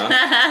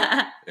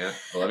 Yeah,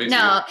 I love you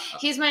No, too.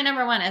 he's my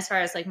number 1 as far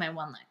as like my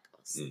one leg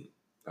goes.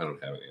 I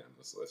don't have any on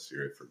this list.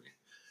 You're it for me.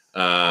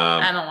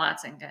 Emma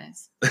Watson,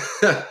 guys.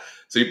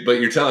 But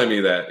you're telling me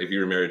that if you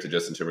were married to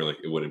Justin Timberlake,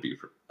 it wouldn't be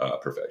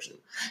perfection.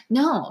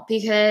 No,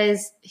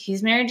 because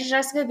he's married to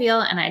Jessica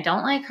Biel, and I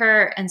don't like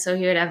her, and so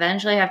he would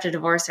eventually have to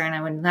divorce her, and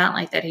I would not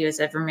like that he was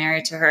ever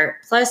married to her.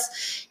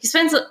 Plus, he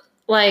spends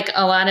like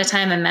a lot of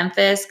time in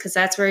Memphis because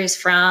that's where he's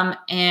from,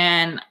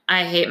 and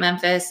I hate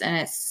Memphis, and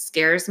it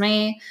scares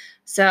me.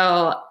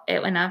 So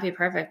it would not be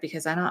perfect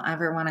because I don't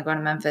ever want to go to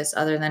Memphis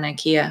other than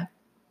IKEA.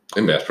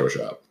 And Bass Pro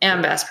Shop.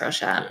 And Bass Pro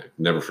Shop. Yeah,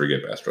 never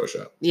forget Bass Pro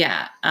Shop.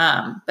 Yeah.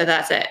 But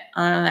that's it.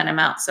 Other than that, I'm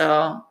out.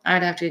 So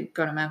I'd have to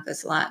go to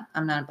Memphis a lot.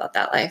 I'm not about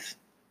that life.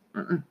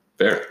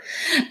 Fair.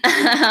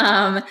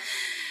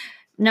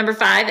 Number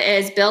 5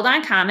 is build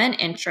on common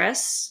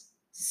interests.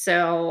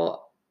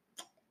 So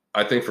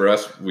I think for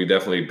us, we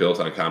definitely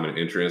built on common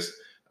interests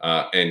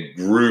and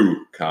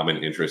grew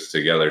common interests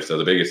together. So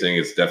the biggest thing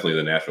is definitely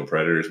the Nashville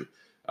Predators.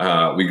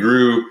 We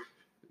grew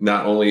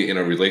not only in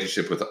a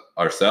relationship with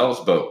ourselves,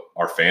 but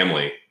our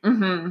family.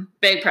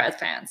 Big Preds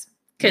fans.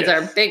 Kids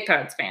are big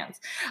Preds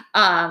fans.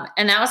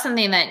 And that was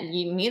something that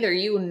neither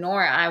you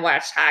nor I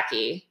watched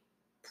hockey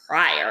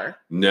prior.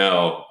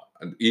 No.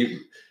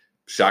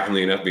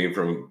 Shockingly enough, being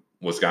from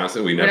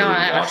Wisconsin, we never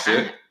watched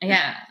it.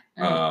 Yeah.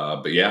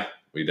 But yeah,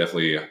 we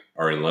definitely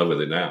are in love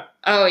with it now.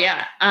 Oh,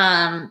 yeah.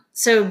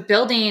 So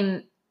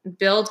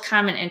build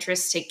common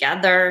interests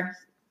together,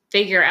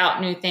 figure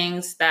out new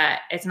things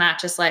that it's not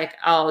just like,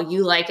 oh,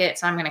 you like it,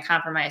 so I'm going to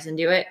compromise and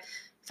do it.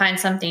 Find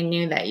something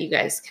new that you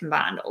guys can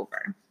bond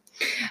over.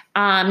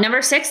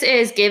 Number 6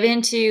 is give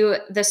into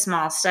the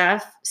small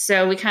stuff.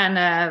 So we kind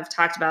of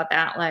talked about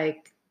that,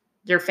 like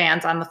your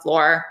fan's on the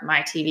floor,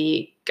 my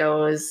TV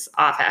goes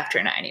off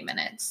after 90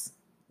 minutes.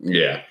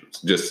 Yeah,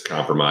 just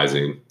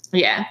compromising.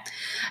 Yeah.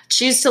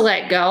 Choose to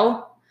let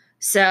go.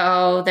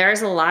 So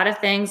there's a lot of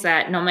things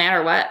that no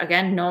matter what,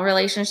 again, no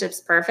relationship's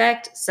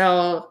perfect.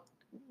 So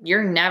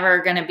you're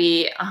never going to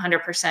be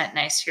 100%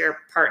 nice to your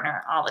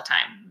partner all the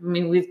time. I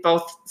mean, we've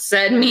both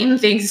said mean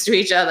things to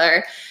each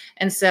other.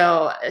 And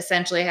so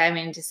essentially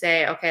having to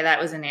say, okay, that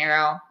was an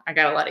arrow. I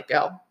got to let it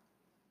go.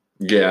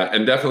 Yeah.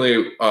 And definitely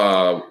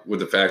with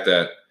the fact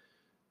that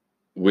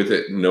with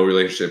it, no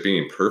relationship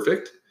being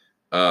perfect,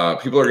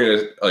 people are going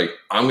to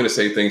I'm going to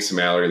say things to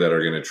Mallory that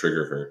are going to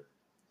trigger her.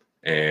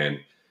 And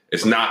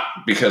it's not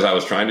because I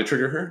was trying to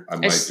trigger her.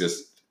 It's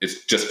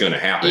just going to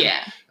happen.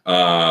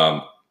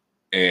 Yeah.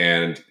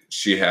 And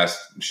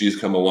she's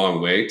come a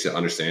long way to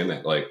understand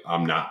that, like,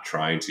 I'm not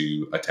trying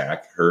to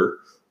attack her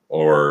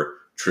or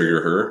trigger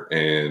her.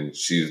 And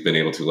she's been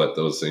able to let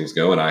those things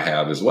go. And I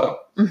have as well.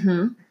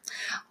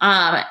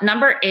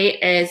 Number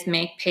 8 is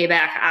make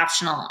payback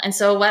optional. And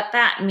so what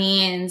that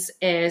means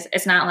is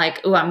it's not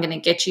like, oh, I'm going to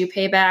get you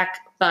payback,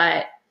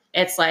 but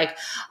it's like,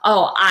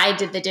 oh, I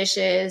did the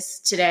dishes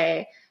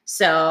today,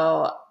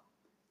 so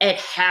it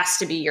has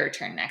to be your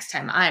turn next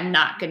time. I'm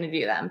not going to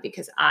do them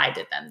because I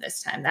did them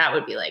this time. That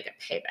would be like a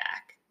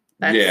payback.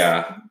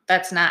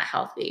 That's not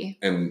healthy.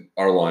 And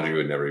our laundry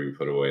would never be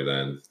put away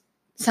then.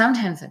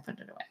 Sometimes I put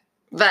it away,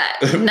 but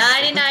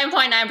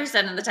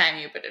 99.9% of the time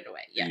you put it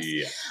away. Yes.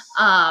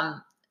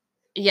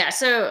 Yeah.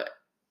 So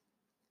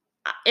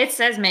it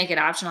says make it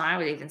optional. I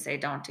would even say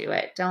don't do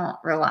it. Don't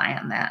rely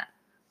on that.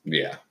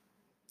 Yeah.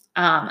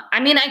 I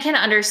mean, I can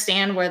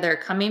understand where they're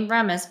coming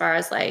from as far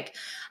as like,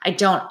 I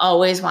don't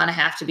always want to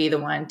have to be the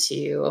one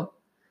to,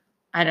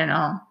 I don't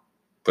know,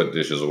 put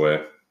dishes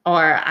away.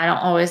 Or I don't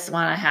always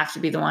want to have to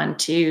be the one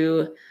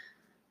to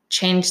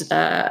change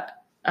the,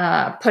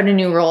 put a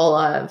new roll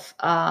of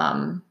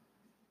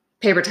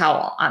paper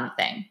towel on the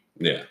thing.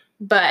 Yeah.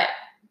 But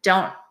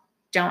don't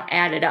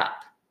add it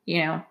up,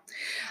 you know.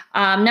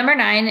 Number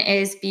 9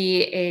 is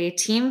be a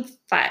team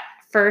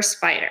first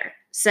fighter.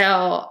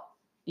 So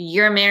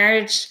your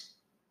marriage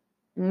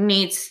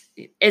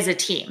is a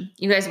team.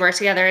 You guys work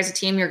together as a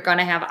team. You're going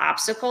to have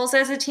obstacles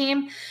as a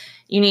team.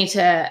 You need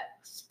to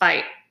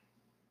fight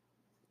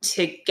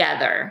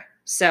together.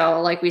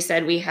 So like we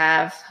said, we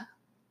have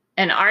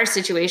in our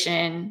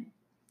situation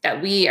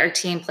that we are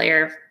team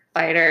player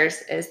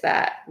fighters is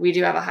that we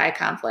do have a high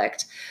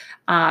conflict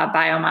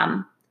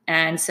biomom.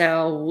 And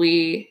so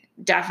we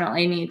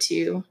definitely need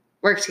to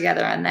work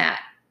together on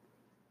that.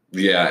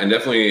 Yeah. And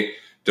definitely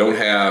don't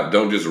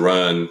just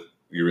run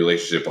your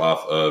relationship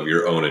off of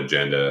your own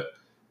agenda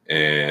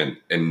and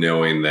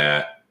knowing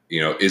that, you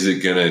know, is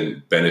it going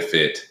to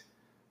benefit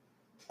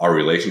our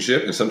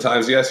relationship. And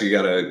sometimes, yes,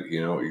 you're going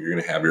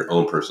to have your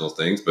own personal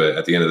things, but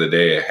at the end of the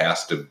day, it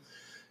has to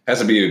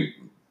be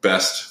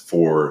best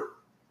for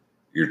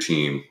your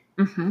team,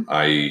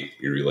 i.e.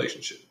 your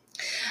relationship.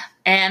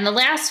 And the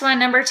last one,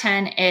 number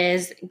 10,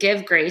 is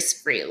give grace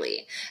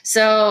freely.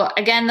 So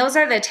again, those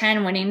are the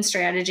 10 winning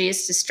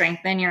strategies to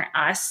strengthen your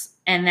us.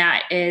 And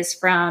that is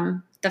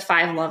from the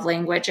 5 love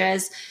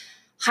languages.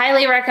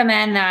 Highly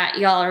recommend that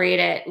y'all read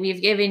it.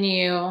 We've given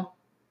you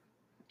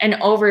an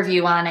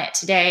overview on it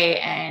today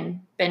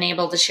and been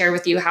able to share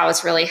with you how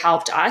it's really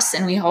helped us.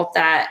 And we hope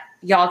that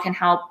y'all can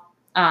help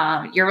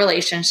your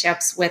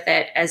relationships with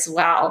it as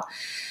well.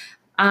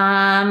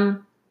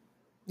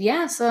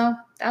 Yeah, so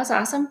that was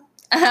awesome.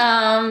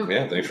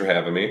 Yeah, thanks for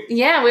having me.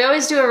 Yeah, we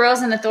always do a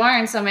rose and a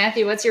thorn. So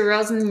Matthew, what's your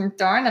rose and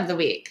thorn of the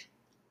week?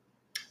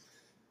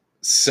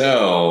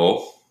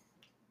 So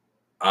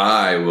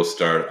I will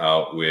start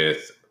out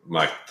with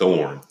my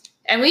thorn.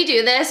 And we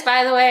do this,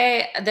 by the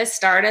way, this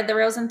started the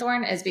rose and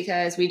thorn is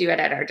because we do it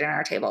at our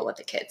dinner table with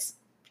the kids.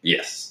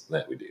 Yes,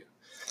 that we do.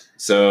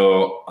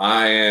 So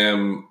I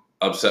am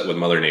upset with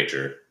Mother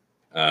Nature.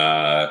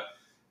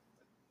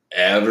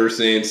 Ever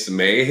since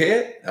May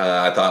hit,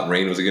 I thought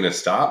rain was going to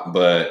stop,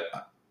 but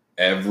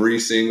every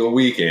single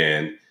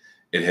weekend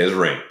it has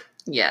rained.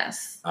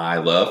 Yes. I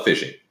love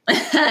fishing.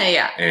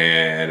 Yeah.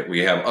 And we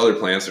have other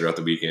plans throughout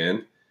the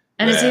weekend.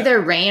 And it's either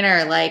rain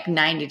or like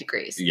 90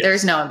 degrees. Yes.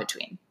 There's no in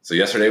between. So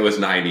yesterday was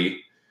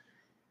 90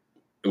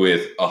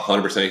 with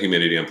 100%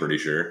 humidity, I'm pretty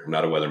sure. I'm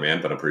not a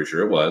weatherman, but I'm pretty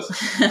sure it was.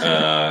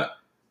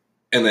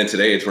 And then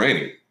today it's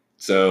raining.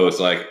 So it's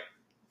like,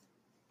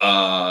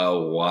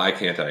 why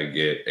can't I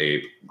get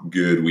a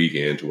good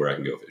weekend to where I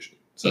can go fishing?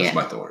 So that's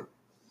my thorn.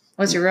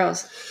 What's your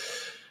rose?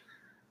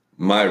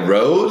 My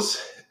rose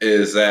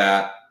is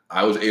that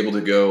I was able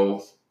to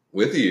go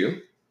with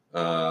you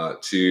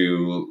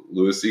to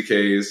Louis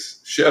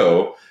C.K.'s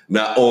show,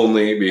 not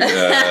only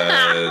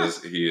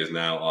because he is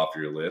now off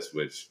your list,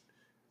 which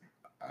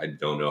I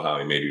don't know how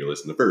he made your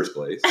list in the first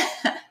place,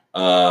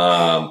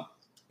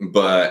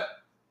 but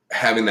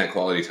having that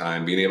quality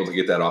time, being able to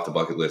get that off the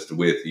bucket list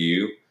with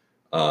you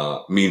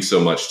means so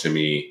much to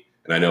me,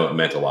 and I know it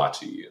meant a lot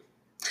to you.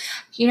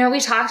 You know, we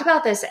talked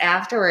about this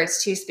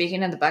afterwards too,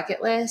 speaking of the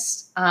bucket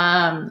list,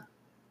 that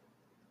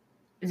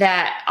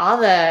all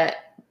the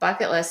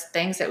bucket list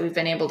things that we've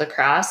been able to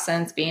cross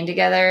since being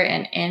together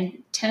and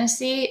in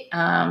Tennessee.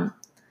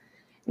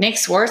 Nick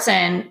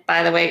Swartzen,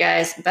 by the way,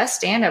 guys, best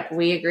stand-up,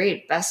 we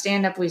agreed. Best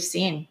stand-up we've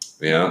seen.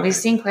 Yeah. We've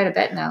seen quite a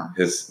bit now.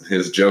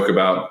 His joke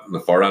about the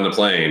fart on the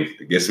plane,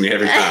 it gets me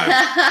every time.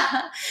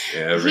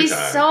 He's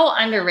so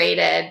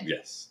underrated.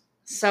 Yes.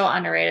 So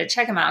underrated.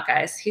 Check him out,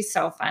 guys. He's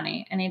so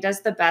funny. And he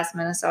does the best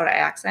Minnesota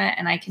accent.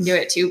 And I can do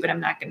it too, but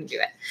I'm not going to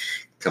do it.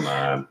 Come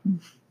on.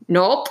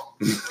 Nope.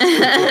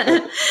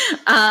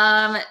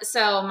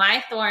 So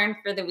my thorn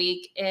for the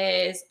week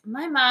is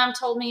my mom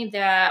told me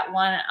that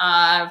one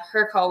of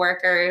her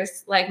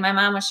coworkers, like my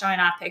mom was showing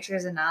off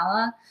pictures of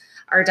Nala,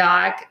 our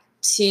dog,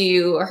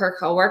 to her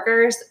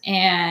coworkers,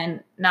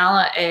 and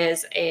Nala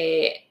is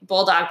a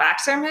bulldog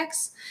boxer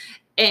mix.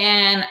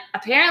 And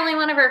apparently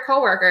one of her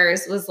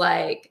coworkers was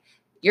like,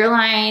 "You're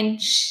lying.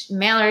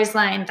 Mallory's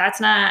lying.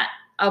 That's not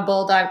a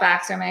bulldog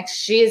boxer mix.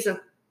 She's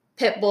a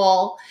pit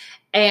bull."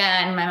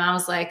 And my mom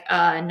was like,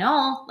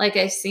 no, like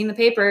I've seen the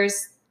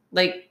papers,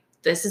 like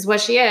this is what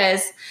she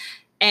is.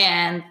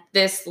 And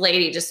this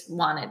lady just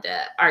wanted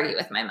to argue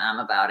with my mom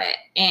about it.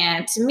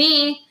 And to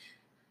me,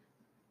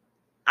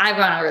 I've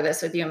gone over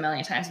this with you a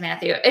million times,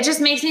 Matthew. It just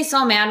makes me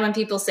so mad when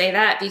people say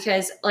that,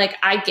 because like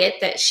I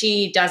get that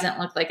she doesn't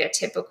look like a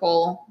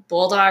typical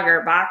bulldog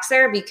or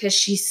boxer because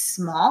she's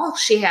small.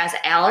 She has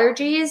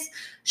allergies.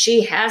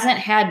 She hasn't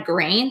had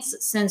grains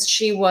since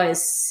she was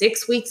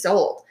 6 weeks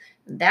old.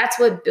 That's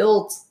what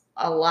builds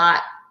a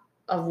lot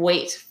of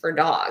weight for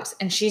dogs.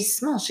 And she's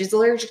small. She's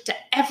allergic to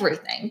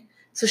everything.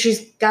 So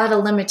she's got a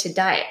limited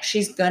diet.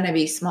 She's going to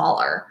be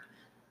smaller.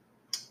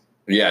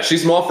 Yeah,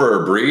 she's small for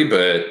her breed,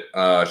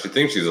 but she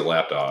thinks she's a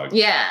lap dog.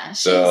 Yeah.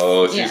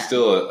 She's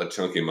still a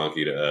chunky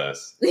monkey to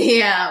us.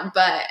 Yeah,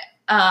 but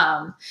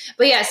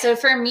yeah, so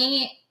for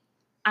me,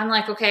 I'm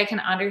like, okay, I can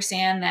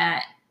understand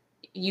that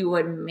you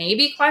would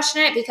maybe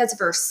question it because of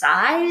her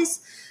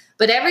size,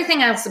 but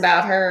everything else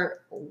about her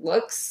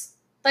looks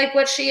like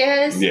what she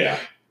is. Yeah.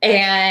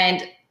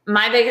 And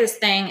my biggest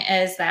thing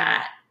is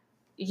that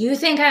you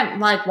think I'm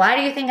like, why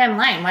do you think I'm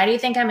lying? Why do you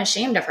think I'm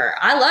ashamed of her?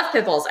 I love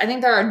pit bulls. I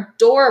think they're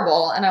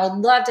adorable and I would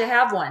love to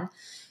have one.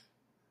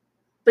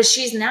 But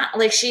she's not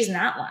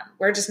one.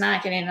 We're just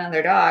not getting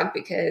another dog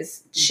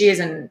because she is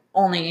an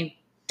only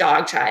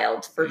dog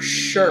child for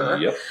sure.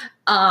 Yep.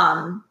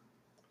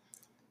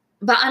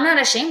 But I'm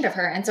not ashamed of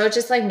her. And so it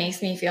just like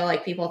makes me feel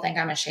like people think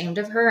I'm ashamed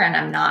of her and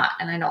I'm not.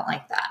 And I don't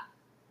like that.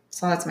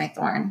 So that's my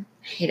thorn.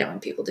 I hate it when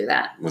people do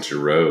that. What's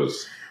your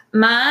rose?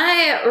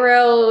 My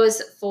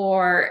rose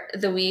for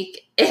the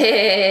week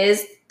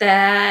is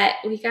that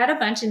we got a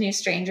bunch of new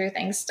Stranger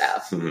Things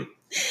stuff. We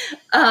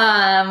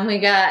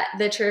got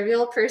the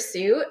Trivial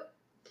Pursuit.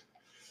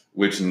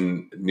 Which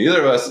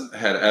neither of us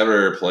had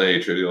ever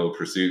played Trivial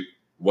Pursuit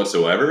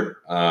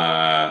whatsoever.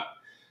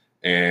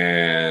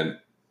 And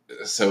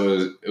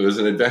so it was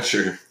an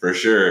adventure for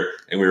sure.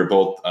 And we were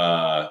both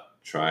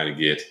trying to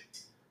get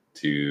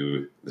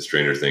to the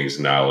Stranger Things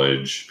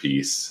knowledge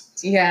piece.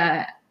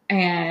 Yeah.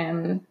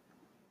 And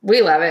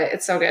we love it.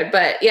 It's so good.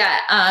 But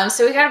yeah,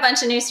 so we got a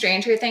bunch of new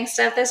Stranger Things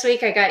stuff this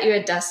week. I got you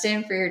a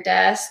dust-in for your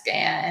desk,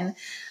 and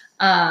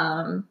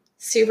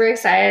super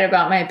excited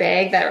about my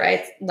bag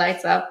that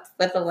lights up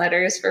with the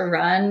letters for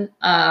Run.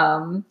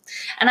 And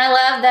I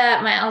love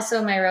that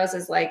my Rose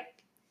is like,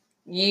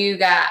 you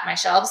got my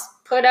shelves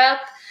put up.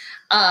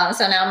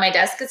 So now my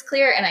desk is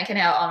clear and I can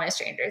have all my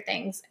Stranger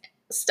Things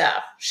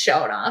stuff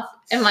shown off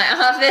in my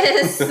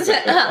office,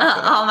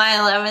 all my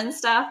 11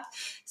 stuff.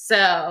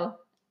 So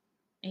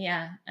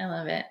yeah, I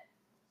love it.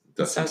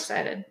 I'm so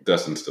excited.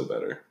 Dustin's still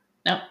better.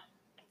 Nope.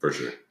 For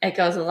sure. It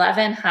goes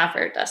 11,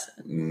 Hopper,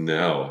 Dustin.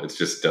 No, it's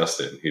just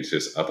Dustin. He's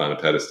just up on a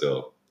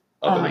pedestal,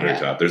 up in the very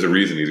top. There's a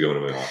reason he's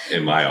going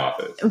in my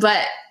office.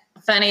 But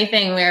funny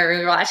thing, we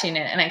were watching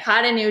it, and I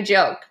caught a new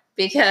joke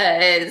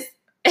because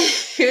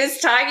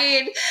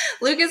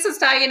Lucas was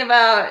talking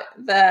about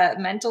the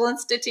mental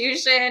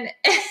institution,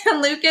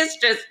 and Lucas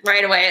just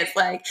right away, it's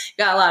like,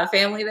 got a lot of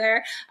family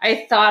there.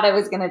 I thought I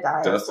was going to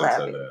die. Dustin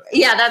said that.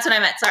 Yeah, that's what I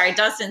meant. Sorry.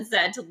 Dustin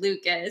said to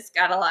Lucas,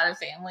 got a lot of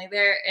family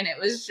there. And it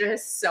was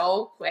just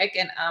so quick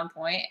and on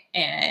point.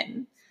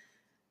 And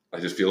I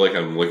just feel like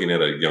I'm looking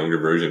at a younger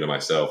version of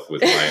myself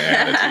with my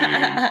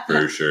attitude,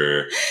 for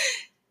sure.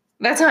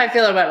 That's how I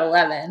feel about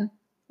 11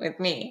 with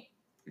me.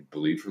 You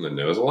bleed from the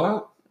nose a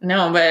lot?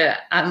 No, but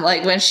I'm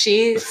like, when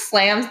she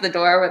slams the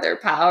door with her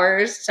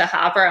powers to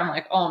Hopper, I'm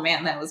like, oh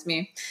man, that was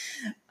me.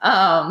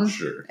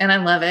 Sure. And I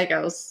love it.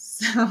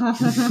 Goes.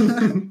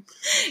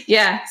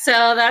 Yeah. So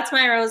that's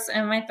my rose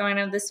and my thorn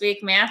of this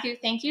week. Matthew,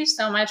 thank you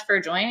so much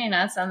for joining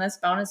us on this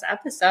bonus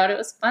episode. It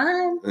was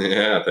fun.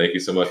 Yeah. Thank you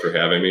so much for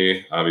having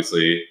me.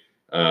 Obviously,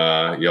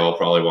 y'all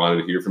probably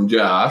wanted to hear from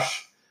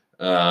Josh,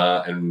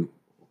 and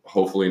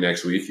hopefully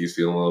next week he's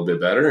feeling a little bit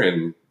better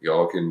and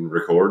y'all can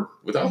record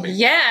without me.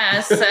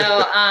 Yeah. So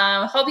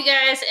hope you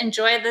guys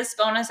enjoyed this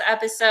bonus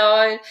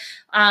episode.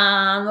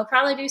 We'll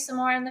probably do some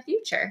more in the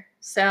future.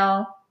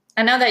 So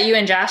I know that you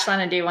and Josh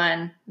want to do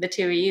one, the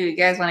two of you. You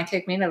guys want to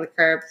kick me to the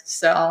curb.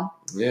 So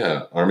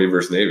yeah, Army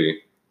versus Navy.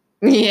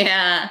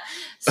 Yeah.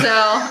 So,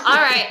 all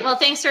right. Well,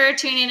 thanks for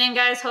tuning in,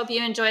 guys. Hope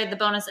you enjoyed the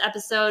bonus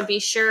episode. Be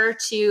sure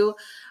to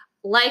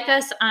like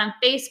us on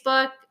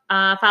Facebook.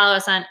 Follow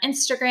us on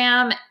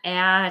Instagram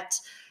at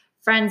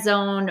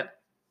Friendzone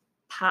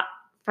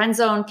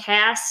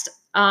Cast.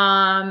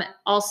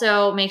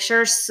 Also, make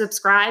sure to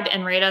subscribe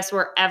and rate us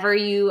wherever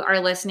you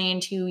are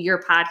listening to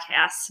your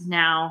podcasts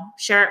now.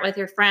 Share it with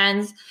your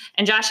friends.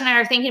 And Josh and I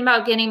are thinking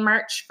about getting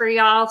merch for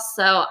y'all.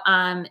 So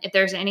if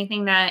there's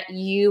anything that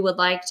you would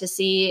like to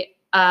see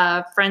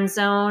a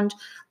Friendzoned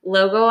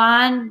logo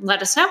on,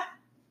 let us know.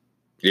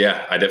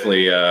 Yeah, I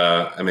definitely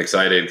am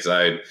excited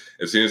because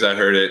as soon as I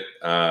heard it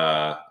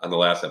on the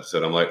last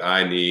episode, I'm like,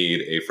 I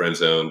need a friend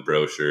zone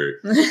bro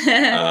shirt.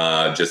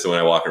 Just so when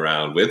I walk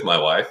around with my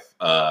wife,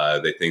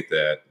 they think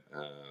that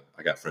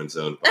I got friend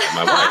zoned by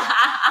my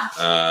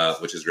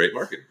wife, which is great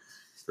marketing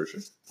for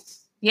sure.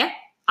 Yeah,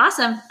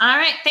 awesome. All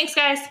right, thanks,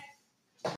 guys.